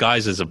coach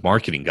disguised as a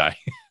marketing guy.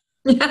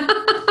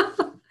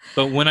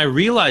 But when I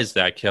realized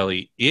that,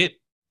 Kelly, it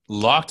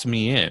locked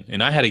me in,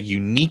 and I had a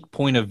unique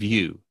point of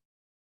view.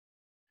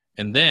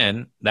 And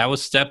then that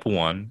was step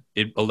one.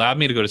 It allowed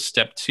me to go to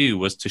step two,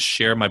 was to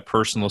share my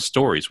personal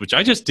stories, which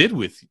I just did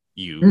with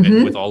you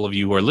and with all of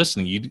you who are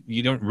listening.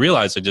 You don't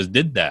realize I just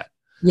did that.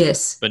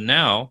 Yes. But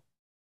now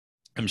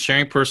I'm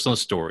sharing personal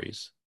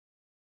stories.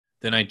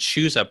 Then I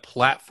choose a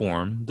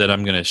platform that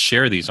I'm going to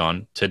share these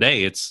on.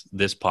 Today, it's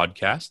this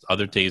podcast.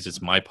 Other days,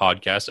 it's my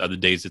podcast. Other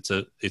days, it's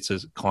a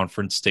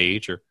conference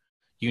stage, or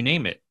you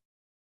name it.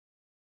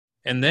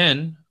 And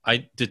then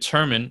I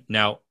determine,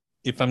 now,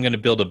 if I'm going to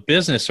build a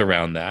business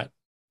around that,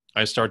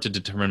 I start to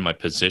determine my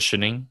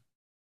positioning,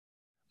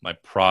 my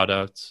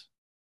product,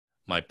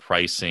 my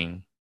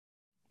pricing,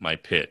 my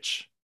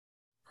pitch,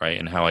 right?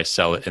 And how I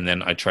sell it. And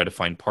then I try to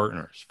find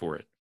partners for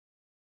it.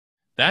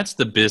 That's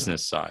the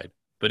business side.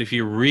 But if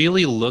you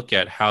really look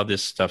at how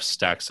this stuff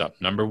stacks up,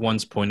 number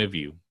one's point of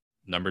view.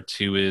 Number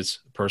two is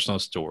personal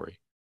story.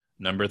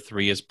 Number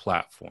three is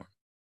platform.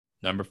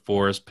 Number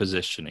four is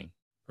positioning,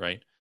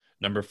 right?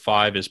 Number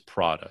five is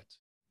product.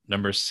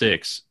 Number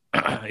six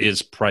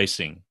is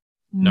pricing.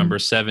 Number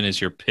seven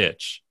is your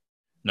pitch.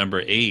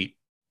 Number eight,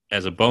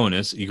 as a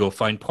bonus, you go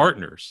find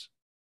partners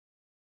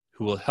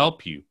who will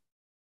help you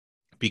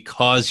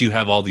because you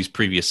have all these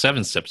previous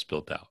 7 steps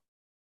built out.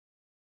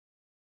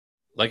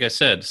 Like I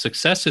said,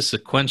 success is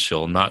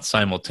sequential, not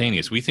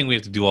simultaneous. We think we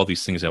have to do all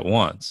these things at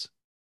once.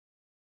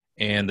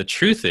 And the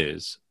truth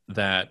is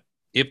that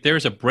if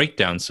there's a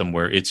breakdown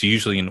somewhere, it's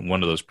usually in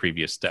one of those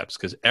previous steps,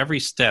 because every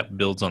step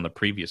builds on the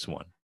previous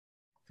one.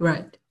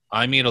 Right.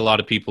 I meet a lot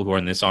of people who are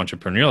in this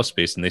entrepreneurial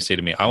space, and they say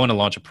to me, I want to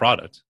launch a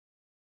product.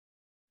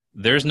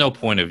 There's no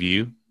point of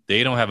view.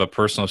 They don't have a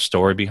personal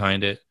story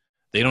behind it.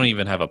 They don't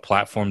even have a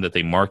platform that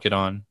they market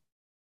on.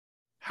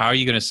 How are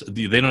you going to,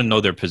 they don't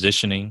know their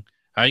positioning.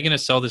 How are you going to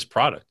sell this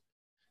product?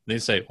 They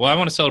say, well, I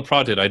want to sell a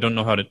product. I don't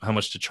know how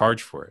much to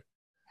charge for it.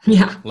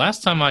 Yeah.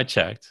 Last time I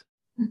checked,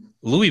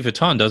 Louis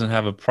Vuitton doesn't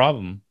have a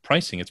problem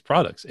pricing its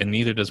products, and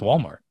neither does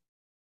Walmart,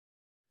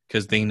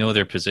 because they know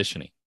their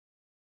positioning.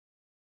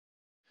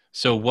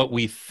 So what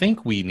we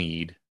think we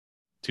need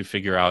to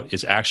figure out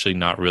is actually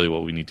not really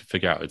what we need to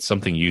figure out. It's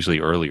something usually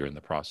earlier in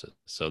the process.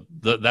 So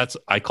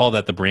I call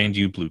that the brand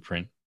you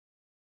blueprint.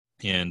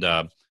 And,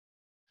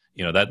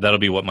 that'll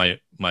be what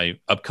my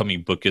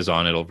upcoming book is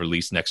on. It'll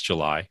release next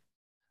July.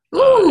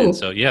 And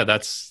so, yeah,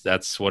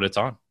 that's what it's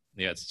on.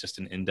 Yeah. It's just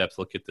an in-depth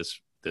look at this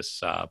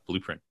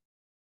blueprint.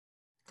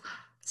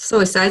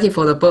 So excited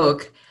for the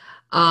book.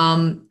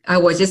 I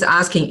was just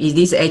asking,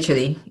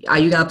 are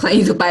you going to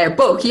plan to buy a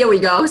book? Here we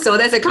go. So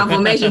that's a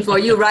confirmation for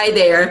you right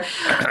there.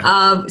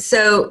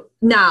 So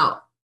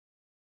now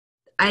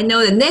I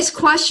know the next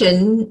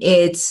question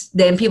is,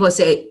 then people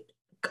say,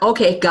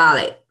 okay, got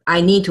it.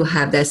 I need to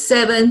have that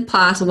 7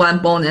 + 1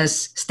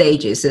 bonus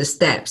stages and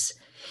steps.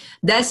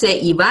 Let's say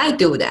if I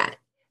do that,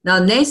 now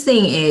next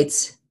thing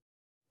is,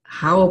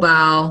 how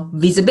about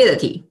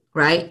visibility,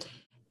 right?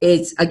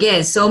 it's,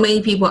 again, so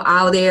many people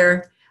out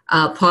there,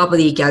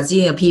 probably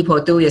gazillion people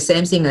do the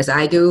same thing as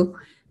I do.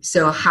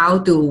 So how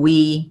do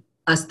we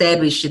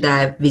establish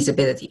that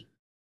visibility?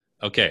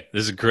 Okay,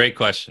 this is a great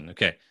question.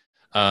 Okay.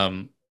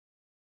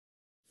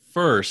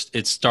 First,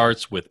 it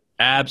starts with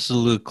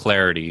absolute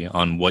clarity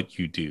on what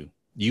you do.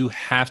 You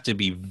have to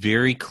be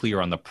very clear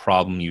on the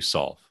problem you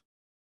solve.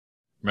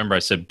 Remember, I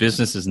said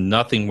business is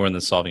nothing more than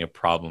solving a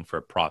problem for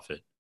a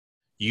profit.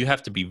 You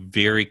have to be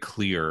very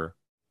clear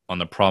on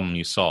the problem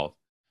you solve.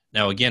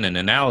 Now, again, an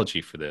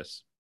analogy for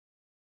this.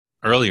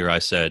 Earlier, I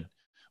said,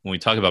 when we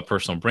talk about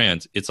personal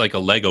brands, it's like a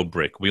Lego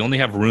brick. We only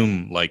have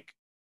room, like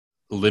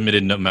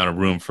limited amount of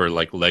room for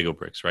like Lego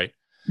bricks, right?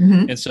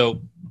 Mm-hmm. And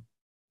so,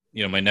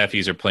 my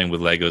nephews are playing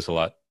with Legos a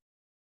lot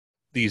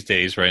these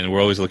days, right? And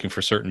we're always looking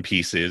for certain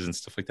pieces and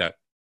stuff like that.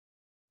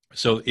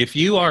 So if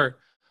you are,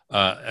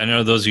 I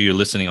know those of you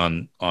listening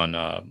on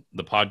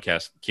the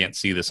podcast can't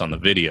see this on the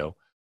video,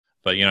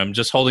 but I'm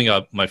just holding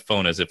up my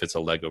phone as if it's a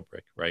Lego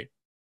brick, right?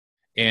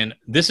 And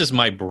this is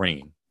my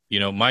brain.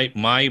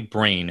 My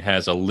brain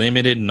has a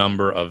limited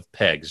number of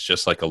pegs,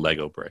 just like a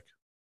Lego brick.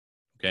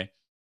 Okay.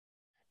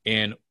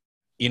 And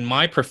in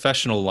my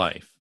professional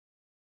life,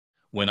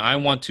 when I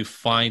want to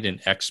find an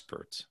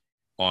expert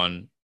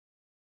on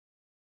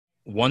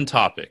one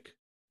topic,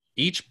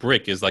 each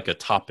brick is like a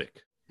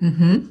topic.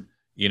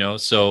 Mm-hmm.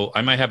 So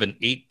I might have an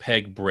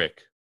 8-peg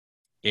brick,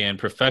 and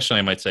professionally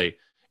I might say,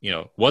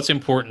 what's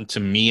important to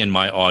me and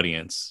my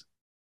audience,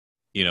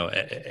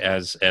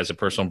 as a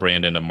personal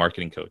brand and a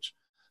marketing coach.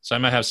 So I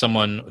might have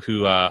someone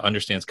who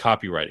understands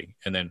copywriting,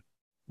 and then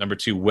number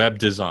 2, web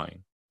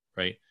design,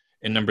 right?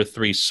 And number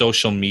 3,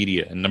 social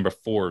media, and number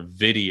 4,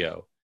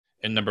 video,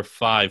 and number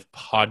 5,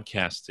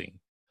 podcasting,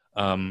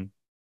 and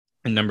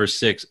number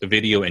 6,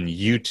 video and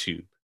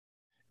YouTube,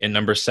 and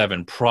number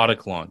 7,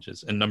 product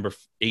launches, and number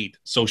 8,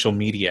 social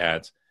media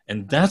ads.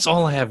 And that's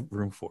all I have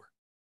room for,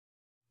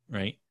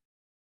 right?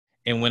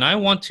 And when I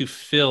want to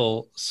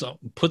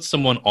put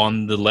someone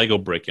on the Lego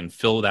brick and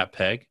fill that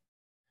peg,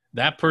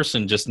 that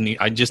person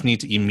I just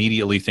need to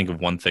immediately think of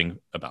one thing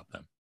about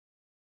them.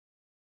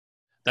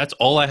 That's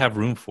all I have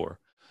room for.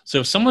 So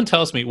if someone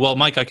tells me, well,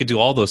 Mike, I could do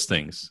all those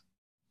things,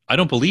 I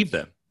don't believe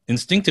them.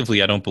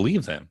 Instinctively, I don't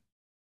believe them.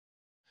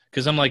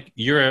 Because I'm like,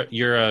 you're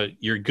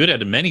good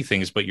at many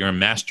things, but you're a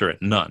master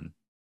at none.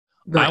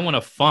 Right. I want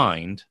to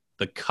find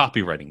the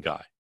copywriting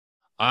guy.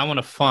 I want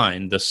to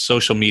find the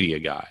social media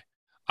guy.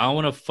 I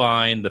want to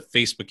find the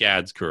Facebook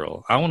ads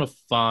girl. I want to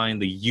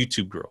find the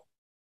YouTube girl.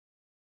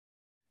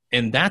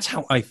 And that's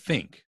how I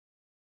think.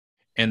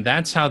 And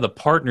that's how the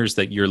partners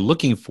that you're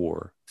looking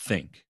for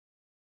think.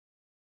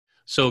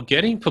 So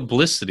getting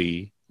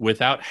publicity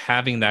without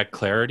having that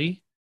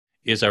clarity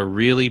is a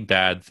really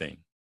bad thing.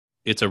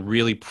 It's a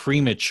really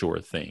premature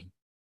thing.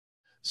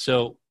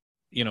 So,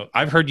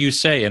 I've heard you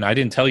say, and I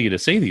didn't tell you to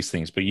say these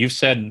things, but you've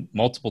said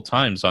multiple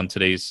times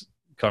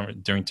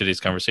during today's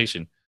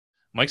conversation,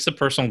 Mike's the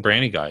personal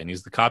branding guy and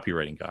he's the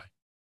copywriting guy.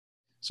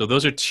 So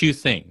those are 2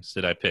 things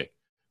that I pick.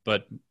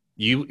 But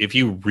if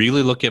you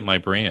really look at my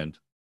brand,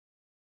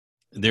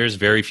 there's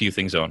very few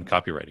things on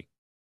copywriting.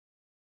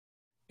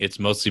 It's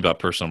mostly about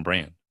personal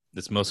brand.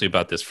 It's mostly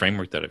about this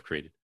framework that I've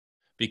created,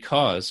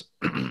 because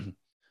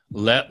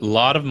a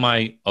lot of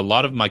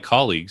my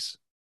colleagues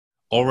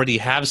already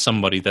have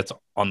somebody that's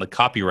on the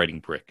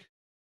copywriting brick,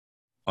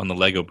 on the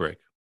Lego brick.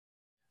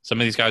 Some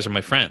of these guys are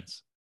my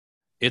friends.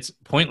 It's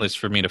pointless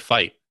for me to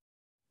fight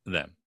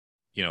them,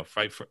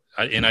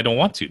 and I don't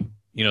want to.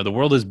 The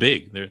world is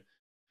big.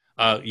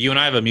 You and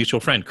I have a mutual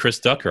friend, Chris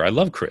Ducker. I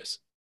love Chris.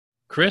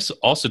 Chris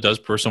also does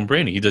personal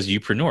branding. He does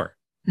Youpreneur.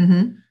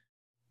 Mm-hmm.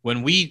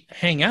 When we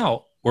hang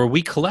out or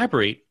we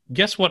collaborate,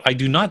 guess what I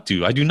do not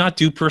do? I do not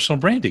do personal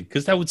branding,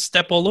 because that would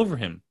step all over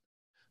him.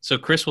 So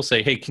Chris will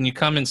say, hey, can you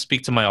come and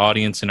speak to my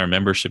audience in our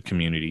membership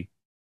community?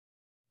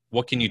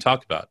 What can you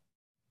talk about?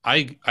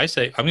 I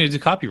say, I'm going to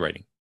do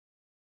copywriting.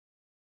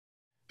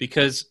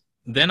 Because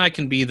then I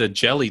can be the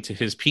jelly to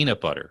his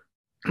peanut butter.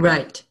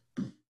 Right.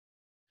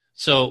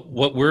 So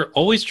what we're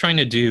always trying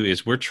to do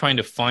is we're trying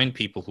to find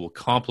people who will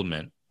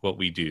complement what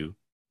we do,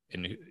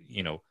 and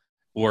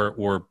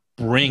or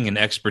bring an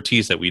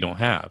expertise that we don't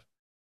have.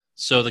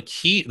 So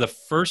the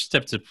first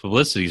step to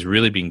publicity is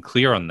really being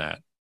clear on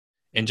that.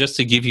 And just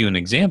to give you an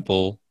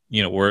example,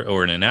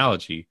 or an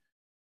analogy,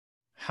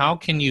 how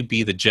can you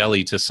be the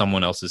jelly to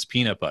someone else's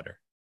peanut butter?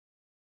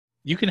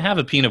 You can have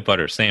a peanut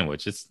butter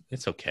sandwich.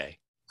 It's okay.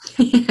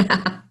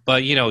 Yeah.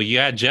 But, you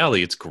add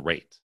jelly, it's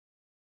great.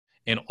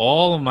 In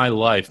all of my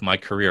life, my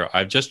career,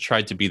 I've just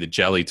tried to be the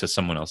jelly to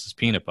someone else's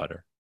peanut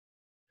butter.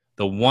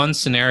 The one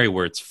scenario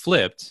where it's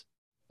flipped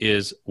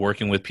is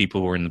working with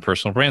people who are in the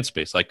personal brand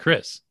space, like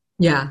Chris.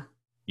 Yeah.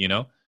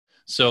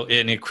 So,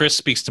 and if Chris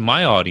speaks to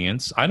my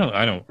audience, I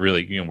don't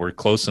really, we're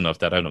close enough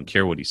that I don't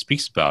care what he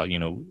speaks about,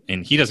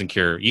 and he doesn't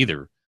care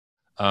either.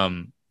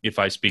 If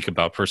I speak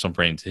about personal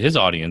branding to his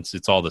audience,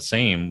 it's all the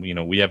same.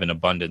 We have an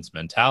abundance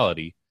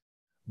mentality,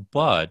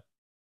 but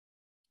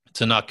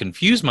to not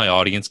confuse my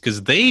audience,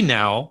 because they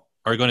now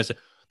are going to say,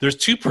 there's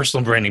 2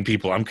 personal branding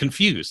people. I'm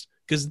confused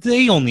because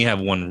they only have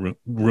one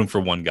room for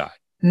one guy.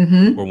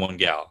 Mm-hmm. or one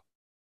gal.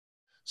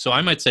 So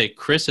I might say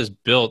Chris has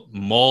built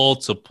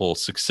multiple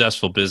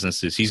successful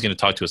businesses. He's going to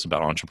talk to us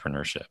about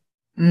entrepreneurship.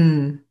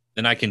 Mm.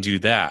 Then I can do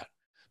that.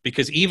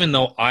 Because even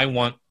though I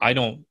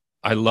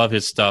love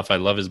his stuff. I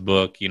love his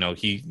book. You know,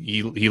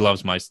 he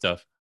loves my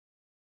stuff.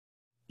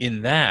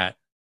 In that,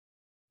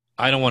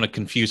 I don't want to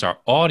confuse our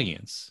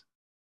audience.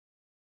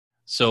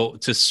 So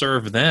to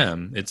serve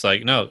them, it's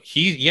like, no,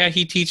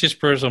 he teaches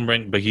personal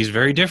branding, but he's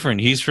very different.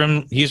 He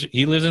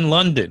lives in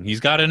London. He's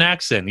got an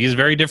accent. He's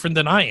very different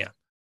than I am.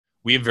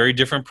 We have very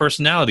different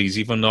personalities,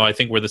 even though I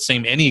think we're the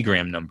same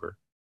Enneagram number,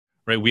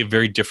 right? We have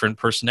very different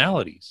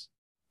personalities,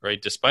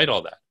 right? Despite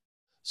all that.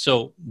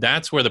 So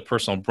that's where the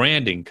personal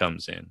branding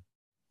comes in,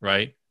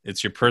 right?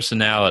 It's your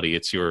personality.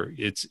 It's your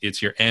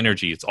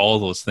energy. It's all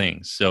those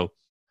things. So,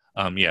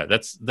 yeah,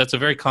 that's a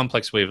very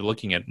complex way of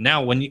looking at it.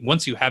 Now,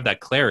 once you have that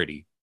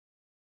clarity,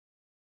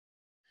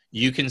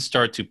 you can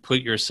start to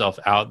put yourself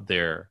out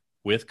there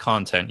with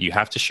content. You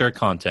have to share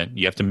content.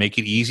 You have to make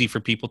it easy for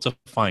people to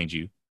find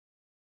you.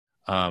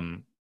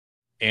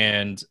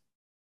 And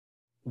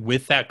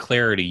with that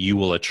clarity, you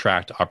will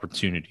attract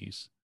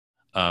opportunities.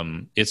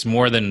 It's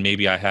more than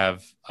maybe I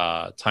have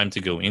time to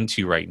go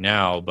into right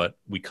now, but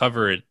we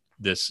cover it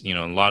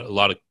a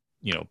lot of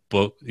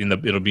book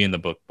it'll be in the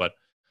book, but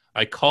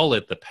I call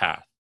it the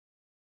path,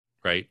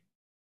 right?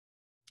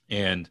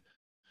 And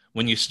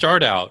when you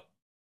start out,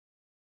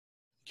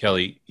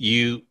 Kelly,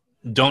 you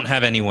don't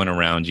have anyone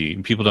around you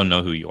and people don't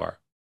know who you are.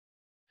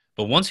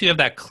 But once you have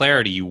that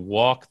clarity, you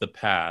walk the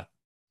path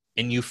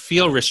and you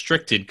feel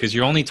restricted because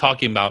you're only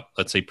talking about,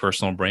 let's say,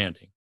 personal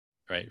branding,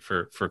 right?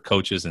 For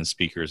coaches and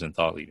speakers and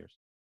thought leaders.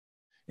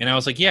 And I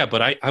was like, yeah,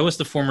 but I was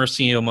the former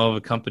CEO of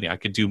a company. I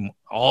could do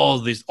all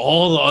the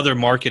other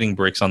marketing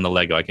bricks on the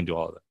Lego. I can do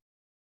all of that.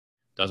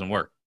 Doesn't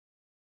work.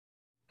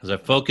 Because I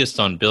focused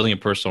on building a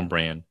personal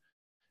brand.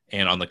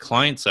 And on the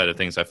client side of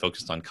things, I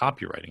focused on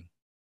copywriting.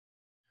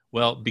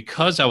 Well,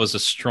 because I was a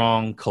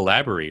strong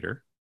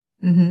collaborator,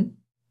 Mm-hmm.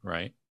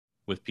 right,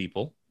 with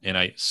people, and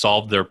I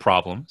solved their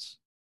problems,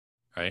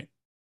 right?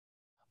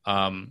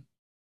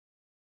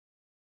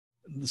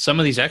 Some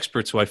of these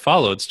experts who I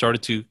followed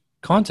started to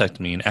contact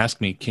me and ask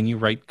me, can you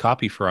write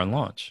copy for our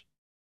launch?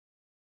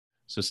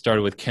 So it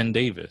started with Ken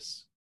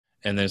Davis,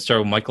 and then it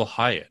started with Michael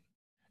Hyatt,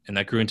 and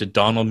that grew into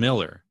Donald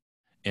Miller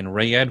and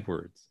Ray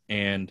Edwards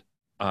and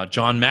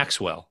John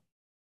Maxwell,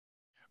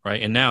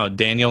 right? And now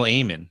Daniel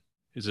Amen,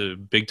 who's a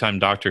big-time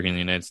doctor in the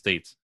United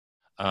States.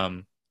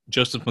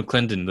 Joseph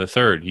McClendon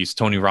III, he's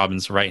Tony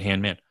Robbins'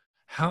 right-hand man.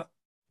 How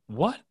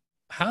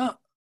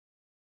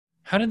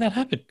did that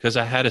happen? Because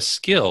I had a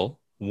skill,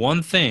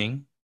 one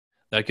thing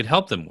that I could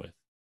help them with,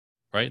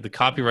 right? The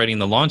copywriting,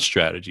 the launch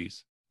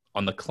strategies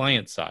on the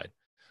client side.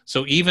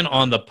 So even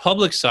on the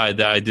public side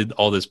that I did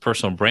all this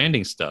personal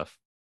branding stuff,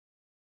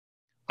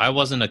 I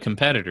wasn't a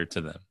competitor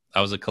to them.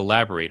 I was a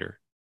collaborator.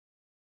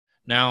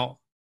 Now,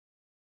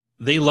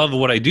 they love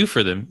what I do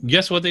for them.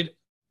 Guess what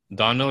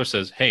Don Miller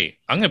says, hey,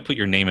 I'm going to put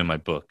your name in my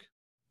book.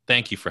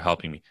 Thank you for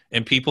helping me.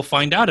 And people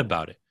find out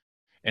about it.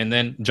 And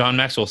then John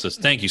Maxwell says,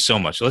 thank you so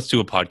much. Let's do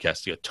a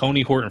podcast together.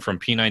 Tony Horton from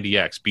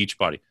P90X,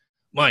 Beachbody.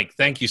 Mike,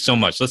 thank you so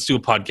much. Let's do a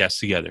podcast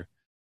together.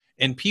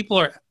 And people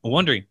are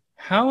wondering,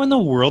 how in the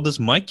world does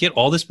Mike get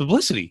all this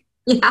publicity?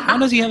 Yeah. How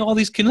does he have all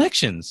these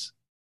connections?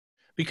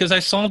 Because I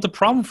solved a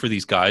problem for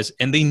these guys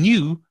and they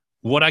knew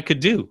what I could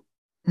do.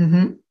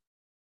 Mm-hmm.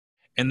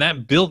 And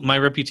that built my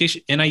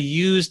reputation. And I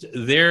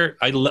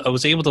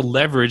was able to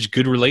leverage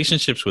good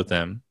relationships with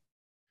them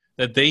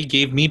that they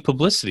gave me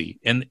publicity.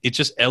 And it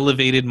just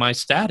elevated my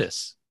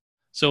status.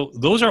 So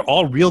those are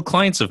all real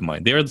clients of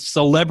mine. They are the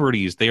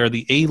celebrities. They are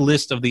the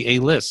A-list of the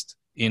A-list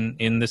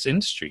in this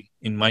industry,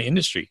 in my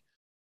industry.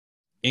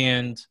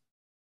 And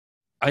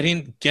I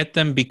didn't get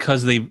them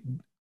because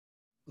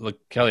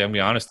look, Kelly, I'm going to be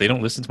honest, they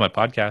don't listen to my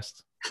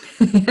podcast.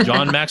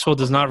 John Maxwell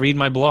does not read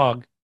my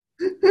blog.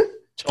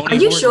 Tony Are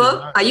you Horton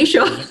sure? Are you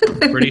sure?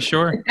 I'm pretty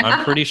sure.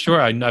 I'm pretty sure.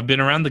 I've been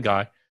around the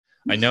guy.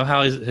 I know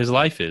how his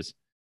life is.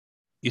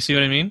 You see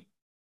what I mean?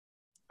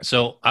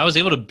 So I was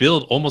able to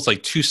build almost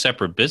like two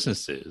separate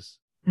businesses.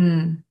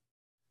 Mm.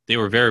 They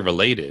were very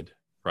related,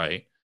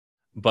 right?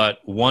 But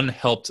one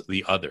helped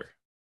the other.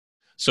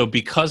 So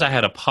because I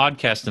had a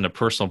podcast and a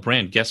personal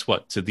brand, guess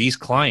what? To these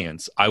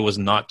clients, I was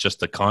not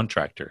just a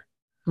contractor.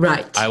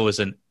 Right. I was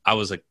a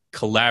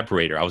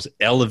collaborator. I was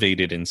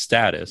elevated in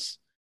status.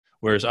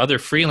 Whereas other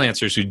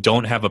freelancers who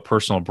don't have a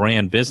personal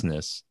brand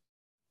business,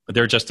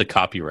 they're just a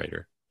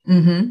copywriter.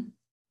 Mm-hmm.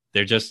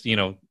 They're just,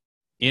 in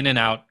and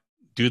out,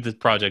 do the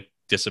project,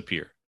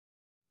 disappear.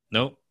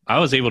 Nope. I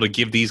was able to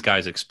give these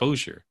guys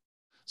exposure.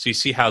 So you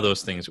see how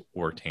those things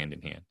worked hand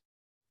in hand.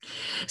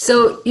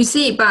 So you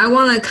see, but I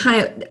want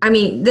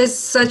to this is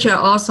such an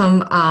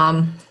awesome,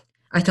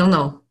 I don't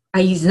know.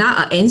 It's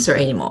not an answer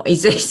anymore.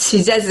 It's just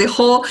the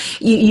whole,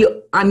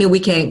 we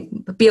can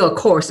build a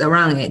course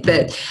around it,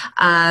 but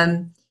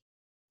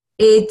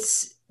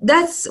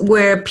that's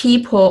where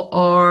people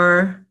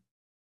are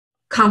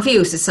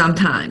confused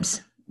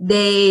sometimes.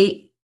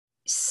 They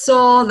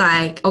saw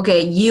like,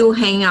 okay, you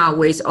hang out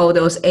with all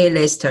those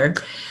A-lister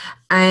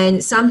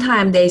And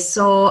sometimes they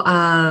saw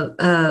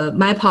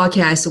my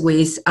podcast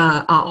with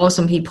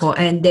awesome people,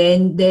 and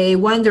then they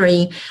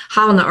wondering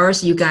how on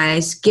earth you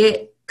guys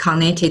get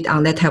connected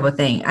on that type of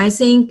thing.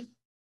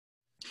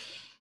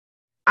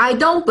 I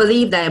don't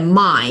believe that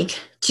Mike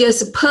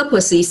just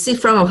purposely sit in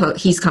front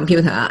of his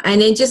computer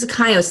and then just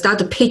kind of start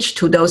to pitch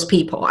to those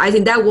people. I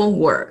think that won't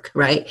work,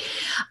 right?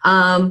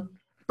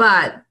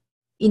 But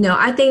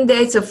I think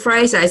there's a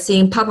phrase I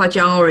think Papa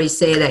John already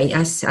said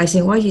that. I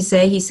think what he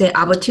said. He said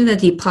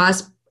opportunity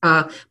plus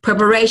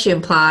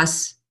preparation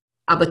plus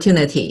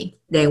opportunity.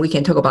 Then we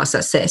can talk about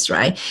success,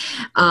 right?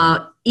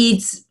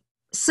 It's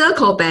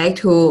circle back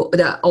to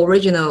the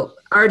original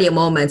earlier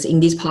moments in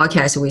this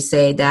podcast. We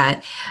say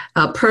that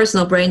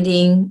personal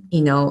branding,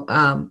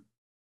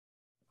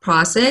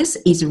 process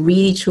is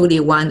really truly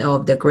one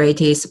of the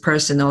greatest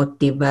personal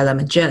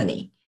development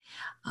journey.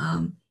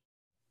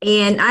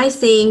 And I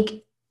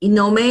think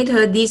no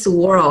matter this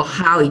world,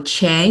 how it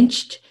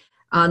changed,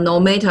 no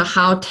matter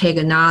how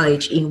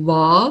technology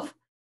evolved,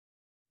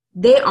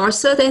 there are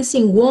certain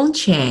things won't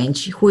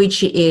change,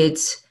 which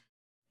is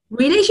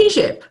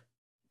relationship.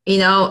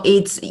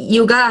 It's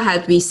you gotta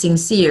have to be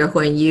sincere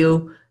when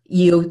you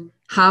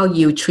how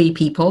you treat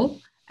people,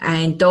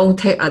 and don't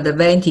take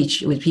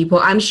advantage with people.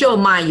 I'm sure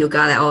mine you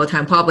got it all the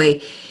time.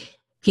 Probably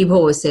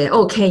people will say,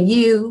 "Oh, can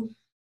you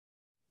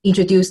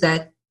introduce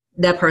that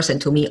person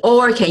to me?"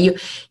 Or can you?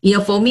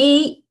 For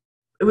me,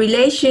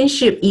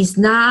 relationship is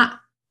not.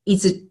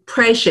 It's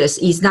precious.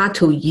 It's not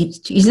to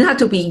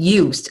be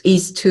used.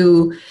 It's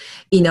to,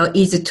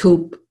 is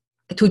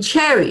to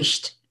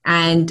cherished.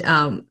 And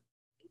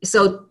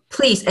so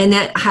please, and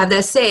then have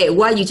that say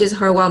what you just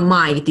heard what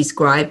Mike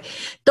described.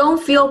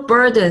 Don't feel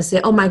burdened.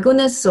 Say, oh my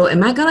goodness, so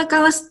am I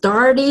gonna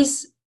start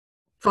this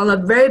from the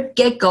very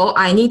get-go?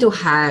 I need to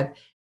have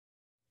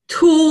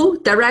two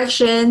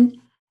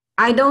direction.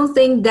 I don't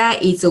think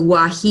that is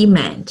what he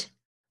meant.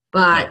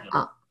 But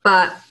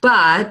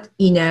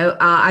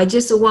I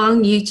just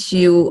want you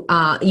to,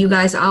 you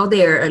guys out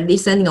there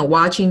listening or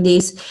watching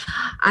this,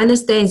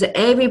 understand that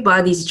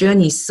everybody's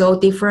journey is so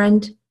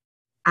different.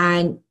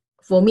 And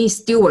for me,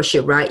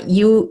 stewardship, right?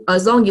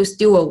 As long as you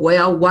steward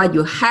well what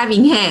you have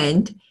in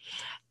hand,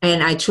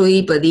 and I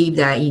truly believe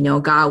that,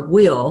 God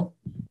will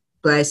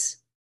bless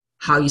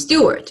how you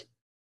steward.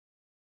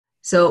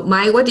 So,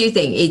 Mike, what do you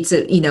think? It's,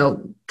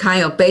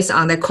 kind of based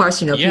on the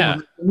question of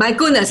people. My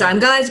goodness, I'm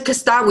going to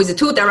start with the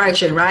two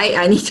direction, right?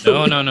 I need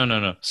to.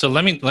 No. So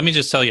let me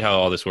just tell you how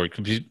all this works.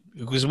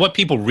 Because what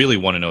people really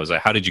want to know is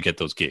like, how did you get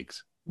those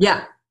gigs?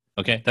 Yeah.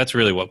 Okay. That's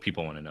really what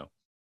people want to know.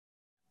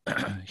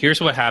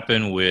 Here's what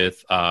happened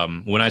with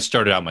when I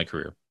started out my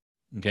career.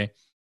 Okay.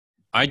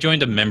 I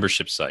joined a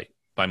membership site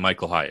by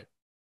Michael Hyatt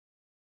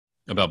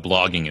about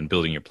blogging and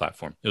building your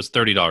platform. It was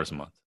 $30 a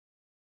month.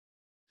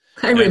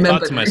 I remember. I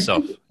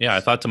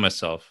thought to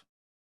myself,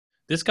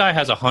 this guy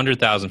has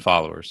 100,000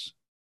 followers,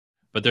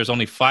 but there's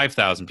only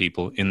 5,000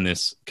 people in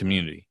this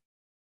community.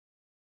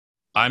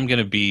 I'm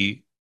going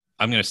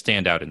to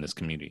stand out in this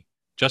community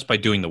just by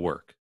doing the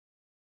work.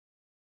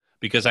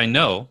 Because I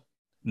know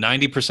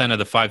 90% of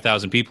the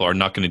 5,000 people are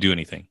not going to do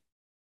anything.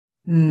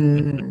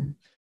 Mm.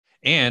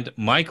 And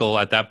Michael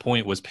at that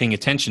point was paying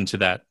attention to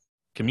that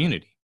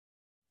community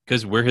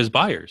because we're his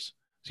buyers.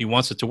 So he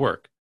wants it to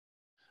work.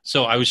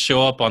 So I would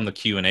show up on the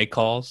Q&A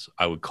calls.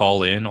 I would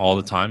call in all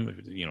the time,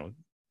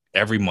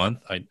 every month.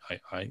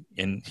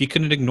 And he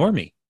couldn't ignore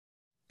me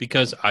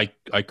because I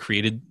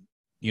created,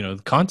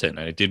 the content.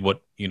 I did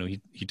what,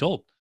 he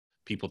told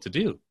people to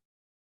do.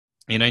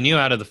 And I knew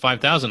out of the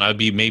 5,000, I'd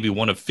be maybe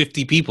one of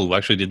 50 people who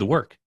actually did the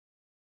work.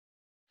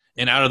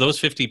 And out of those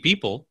 50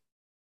 people,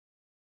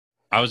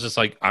 I was just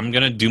like, I'm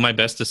going to do my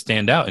best to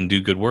stand out and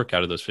do good work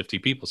out of those 50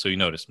 people. So he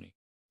noticed me,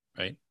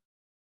 right?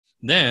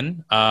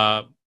 Then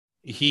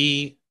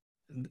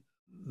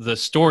the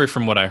story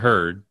from what I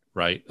heard,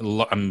 right?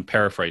 I'm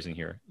paraphrasing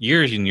here.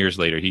 Years and years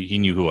later, he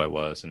knew who I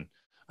was, and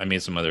I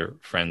made some other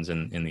friends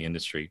in the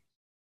industry.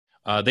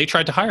 They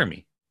tried to hire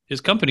me.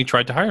 His company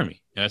tried to hire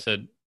me. And I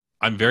said,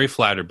 I'm very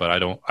flattered, but I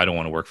don't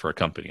want to work for a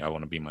company. I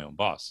want to be my own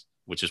boss,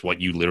 which is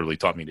what you literally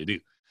taught me to do.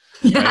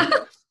 Yeah.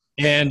 Right?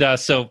 And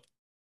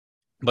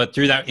but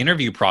through that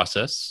interview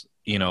process,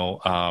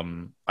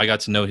 I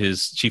got to know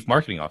his chief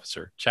marketing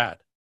officer, Chad.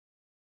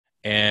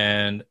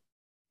 And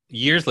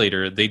years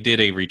later, they did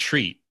a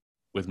retreat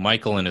with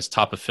Michael and his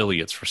top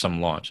affiliates for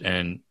some launch.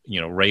 And,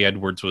 Ray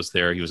Edwards was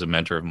there. He was a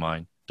mentor of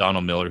mine.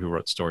 Donald Miller, who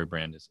wrote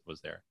StoryBrand,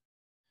 was there.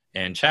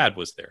 And Chad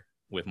was there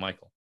with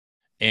Michael.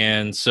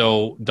 And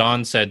so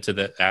Don said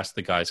asked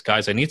the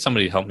guys, I need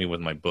somebody to help me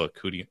with my book.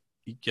 Who do you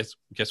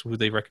guess who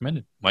they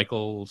recommended?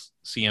 Michael's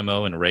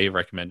CMO and Ray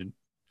recommended,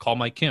 call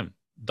Mike Kim.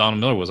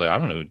 Donald Miller was like, I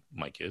don't know who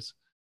Mike is.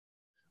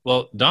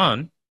 Well,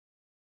 Don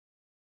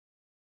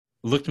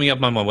looked me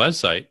up on my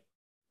website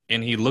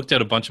and he looked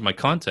at a bunch of my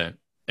content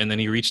and then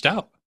he reached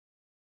out.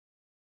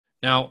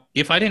 Now,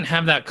 if I didn't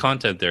have that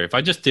content there, if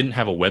I just didn't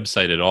have a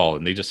website at all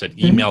and they just said,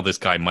 email this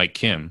guy, Mike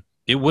Kim,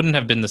 it wouldn't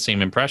have been the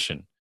same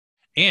impression.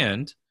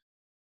 And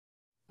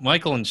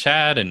Michael and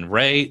Chad and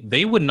Ray,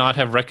 they would not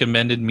have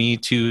recommended me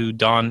to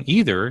Don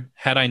either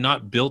had I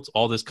not built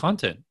all this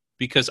content,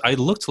 because I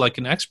looked like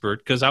an expert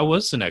because I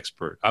was an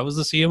expert. I was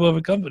the CMO of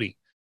a company,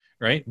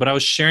 right? But I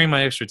was sharing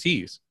my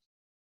expertise.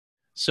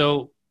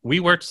 So we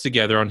worked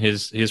together on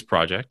his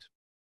project.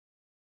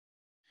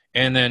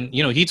 And then,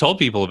 he told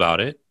people about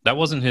it. That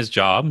wasn't his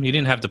job. He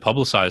didn't have to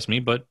publicize me,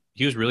 but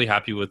he was really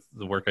happy with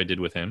the work I did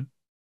with him.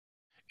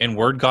 And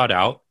word got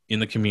out in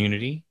the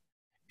community.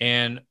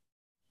 And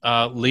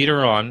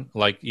later on,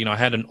 I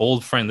had an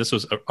old friend. This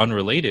was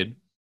unrelated.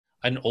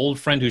 An old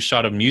friend who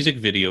shot a music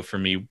video for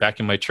me back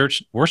in my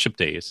church worship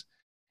days.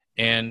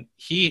 And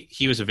he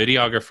was a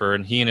videographer,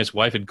 and he and his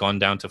wife had gone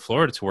down to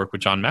Florida to work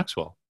with John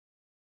Maxwell.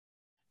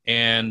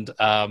 And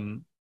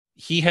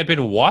he had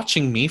been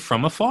watching me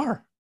from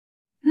afar.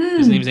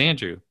 His name's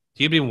Andrew.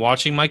 He had been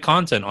watching my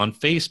content on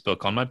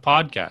Facebook, on my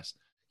podcast.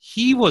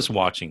 He was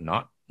watching,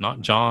 not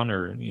John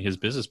or his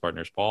business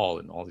partners, Paul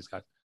and all these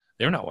guys.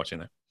 They're not watching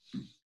that.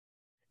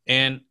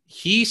 And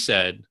he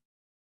said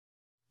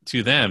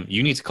to them,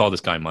 you need to call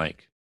this guy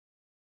Mike.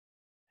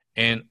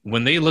 And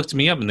when they looked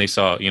me up and they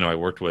saw, I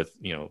worked with,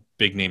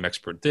 big name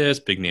expert this,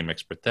 big name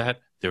expert that,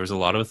 there was a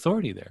lot of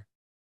authority there.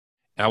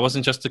 I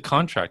wasn't just a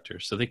contractor.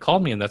 So they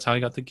called me, and that's how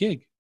I got the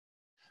gig.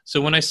 So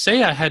when I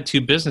say I had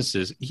two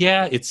businesses,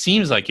 yeah, it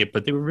seems like it,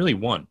 but they were really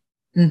one.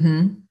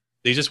 Mm-hmm.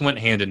 They just went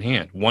hand in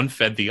hand. One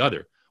fed the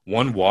other.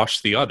 One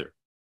washed the other.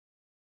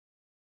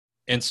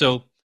 And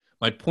so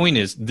my point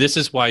is, this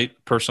is why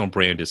personal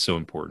brand is so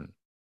important.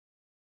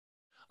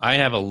 I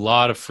have a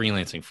lot of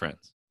freelancing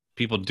friends.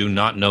 People do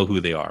not know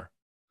who they are.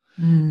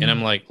 And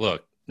I'm like,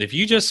 look, if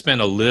you just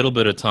spend a little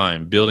bit of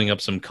time building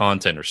up some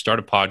content or start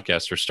a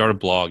podcast or start a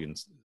blog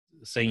and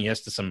saying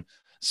yes to some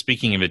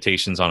speaking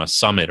invitations on a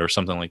summit or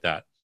something like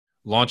that,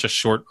 launch a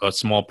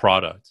small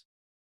product,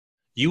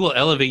 you will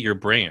elevate your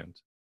brand.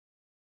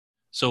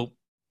 So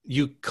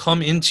you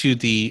come into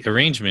the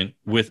arrangement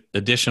with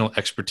additional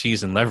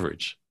expertise and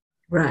leverage.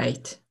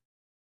 Right.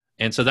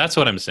 And so that's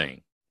what I'm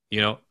saying.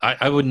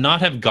 I would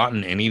not have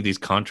gotten any of these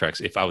contracts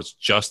if I was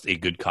just a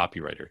good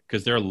copywriter,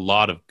 because there are a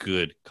lot of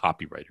good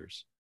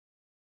copywriters.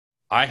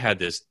 I had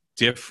this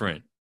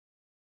different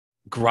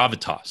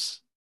gravitas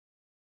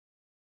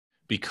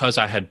because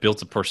I had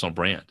built a personal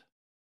brand.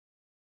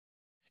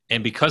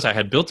 And because I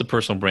had built a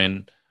personal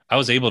brand, I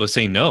was able to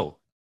say no.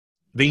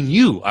 They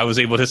knew I was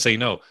able to say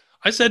no.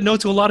 I said no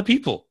to a lot of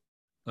people.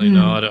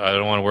 No, I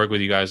don't want to work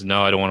with you guys.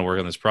 No, I don't want to work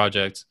on this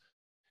project.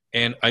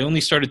 And I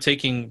only started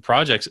taking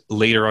projects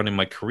later on in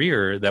my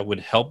career that would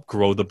help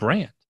grow the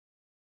brand.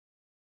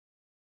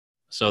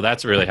 So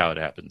that's really how it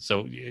happened.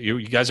 So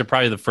you guys are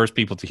probably the first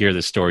people to hear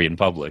this story in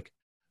public.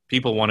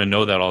 People want to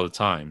know that all the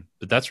time,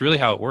 but that's really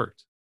how it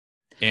worked.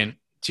 And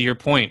to your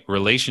point,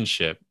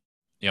 relationship,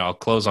 I'll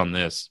close on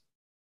this.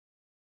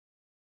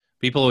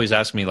 People always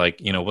ask me,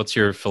 what's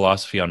your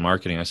philosophy on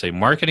marketing? I say,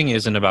 marketing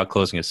isn't about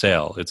closing a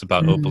sale. It's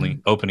about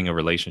opening a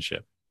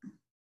relationship.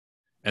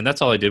 And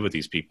that's all I did with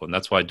these people. And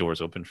that's why doors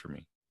opened for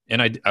me.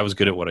 And I was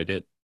good at what I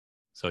did.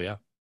 So, yeah.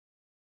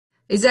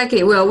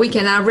 Exactly. Well, we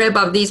cannot wrap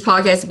up these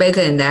podcasts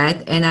better than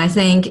that. And I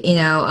think,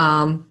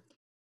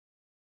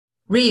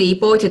 really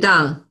boil it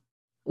down.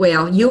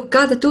 Well, you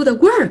got to do the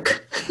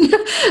work.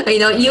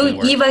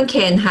 You even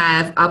can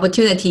have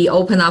opportunity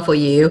open up for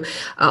you.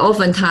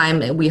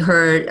 Oftentimes we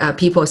heard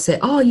people say,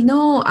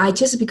 I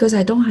just because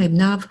I don't have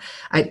enough,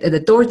 the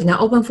door did not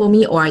open for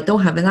me, or I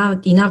don't have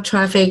enough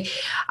traffic.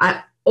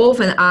 I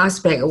often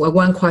ask back,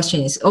 one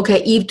question is,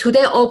 okay, if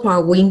today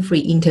Oprah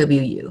Winfrey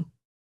interview you,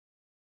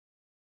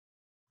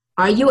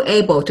 are you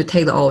able to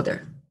take the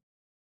order?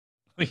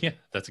 Yeah,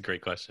 that's a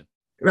great question.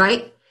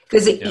 Right?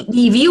 Because if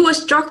you will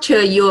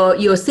structure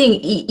your thing,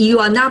 you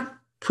are not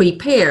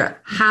prepared,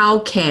 how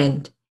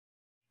can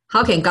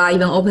God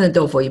even open the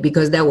door for you?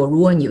 Because that will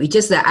ruin you. It's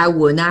just that I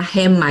will not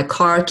hand my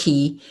car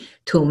key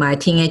to my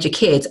teenage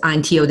kids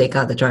until they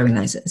got the driving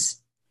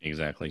license.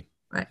 Exactly.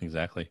 Right.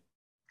 Exactly.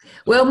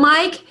 Well,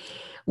 Mike,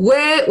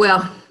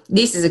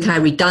 this is kind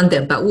of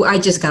redundant, but I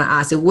just gonna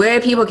ask you where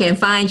people can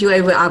find you.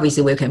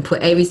 Obviously, we can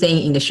put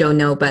everything in the show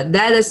note, but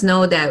let us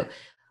know that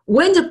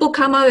when the book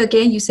come out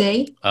again, you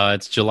say?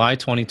 It's July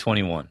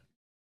 2021.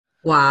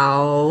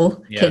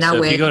 Wow. Yeah, cannot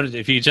wait.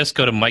 If you just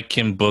go to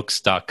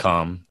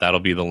MikeKimBooks.com,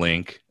 that'll be the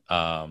link.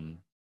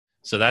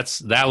 So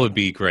that would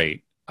be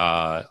great.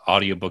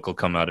 Audiobook will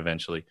come out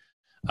eventually.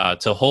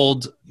 To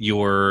hold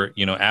your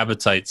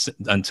appetites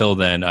until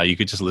then, you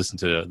could just listen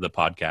to the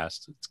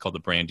podcast. It's called the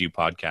Brand You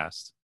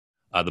Podcast.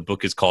 The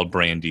book is called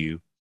Brand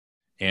You.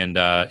 And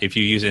if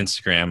you use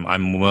Instagram,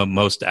 I'm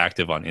most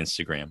active on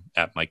Instagram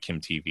at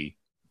MikeKimTV.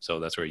 So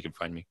that's where you can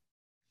find me.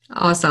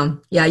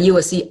 Awesome. Yeah, you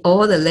will see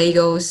all the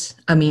Legos.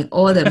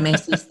 All the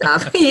messy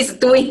stuff he's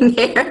doing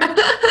there.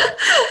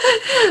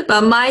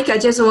 But Mike, I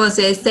just want to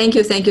say thank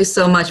you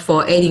so much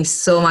for adding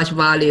so much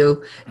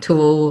value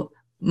to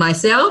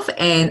myself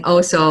and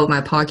also my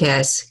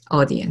podcast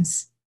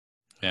audience.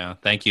 Yeah,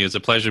 thank you. It's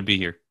a pleasure to be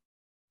here.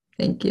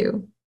 Thank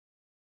you.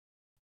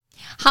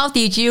 How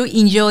did you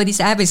enjoy this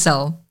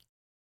episode?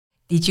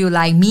 Did you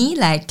like me,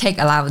 take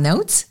a lot of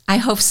notes? I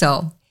hope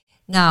so.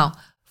 Now,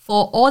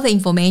 for all the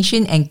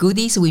information and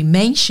goodies we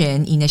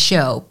mentioned in the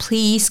show,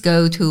 please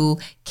go to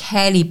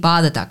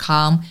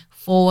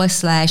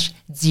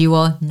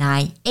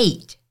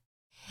kellybottle.com/098.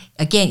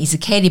 Again, it's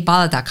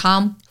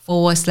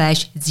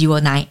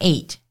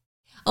kellybottle.com/098.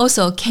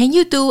 Also, can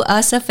you do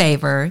us a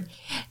favor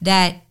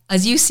that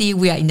as you see,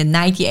 we are in the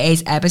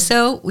 98th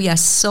episode. We are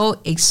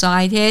so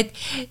excited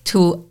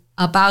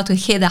about to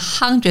hit the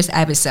 100th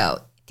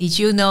episode. Did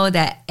you know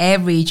that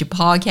average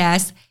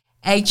podcast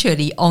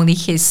actually only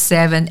hits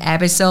 7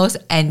 episodes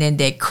and then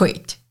they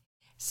quit?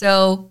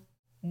 So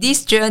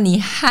this journey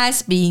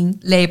has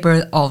been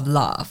labor of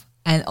love.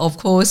 And of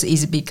course,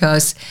 it's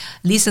because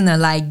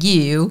listeners like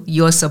you,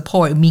 your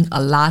support means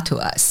a lot to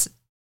us.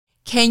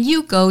 Can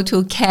you go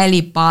to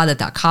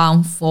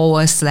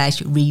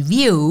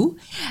kellybottle.com/review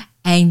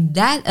and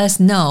let us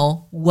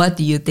know what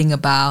do you think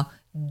about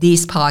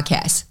this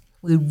podcast?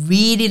 We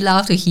really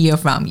love to hear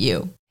from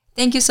you.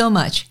 Thank you so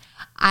much.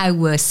 I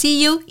will see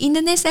you in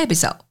the next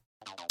episode.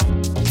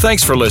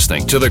 Thanks for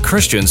listening to the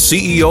Christian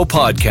CEO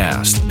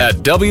Podcast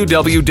at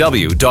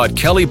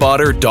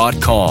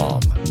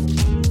www.kellybotter.com.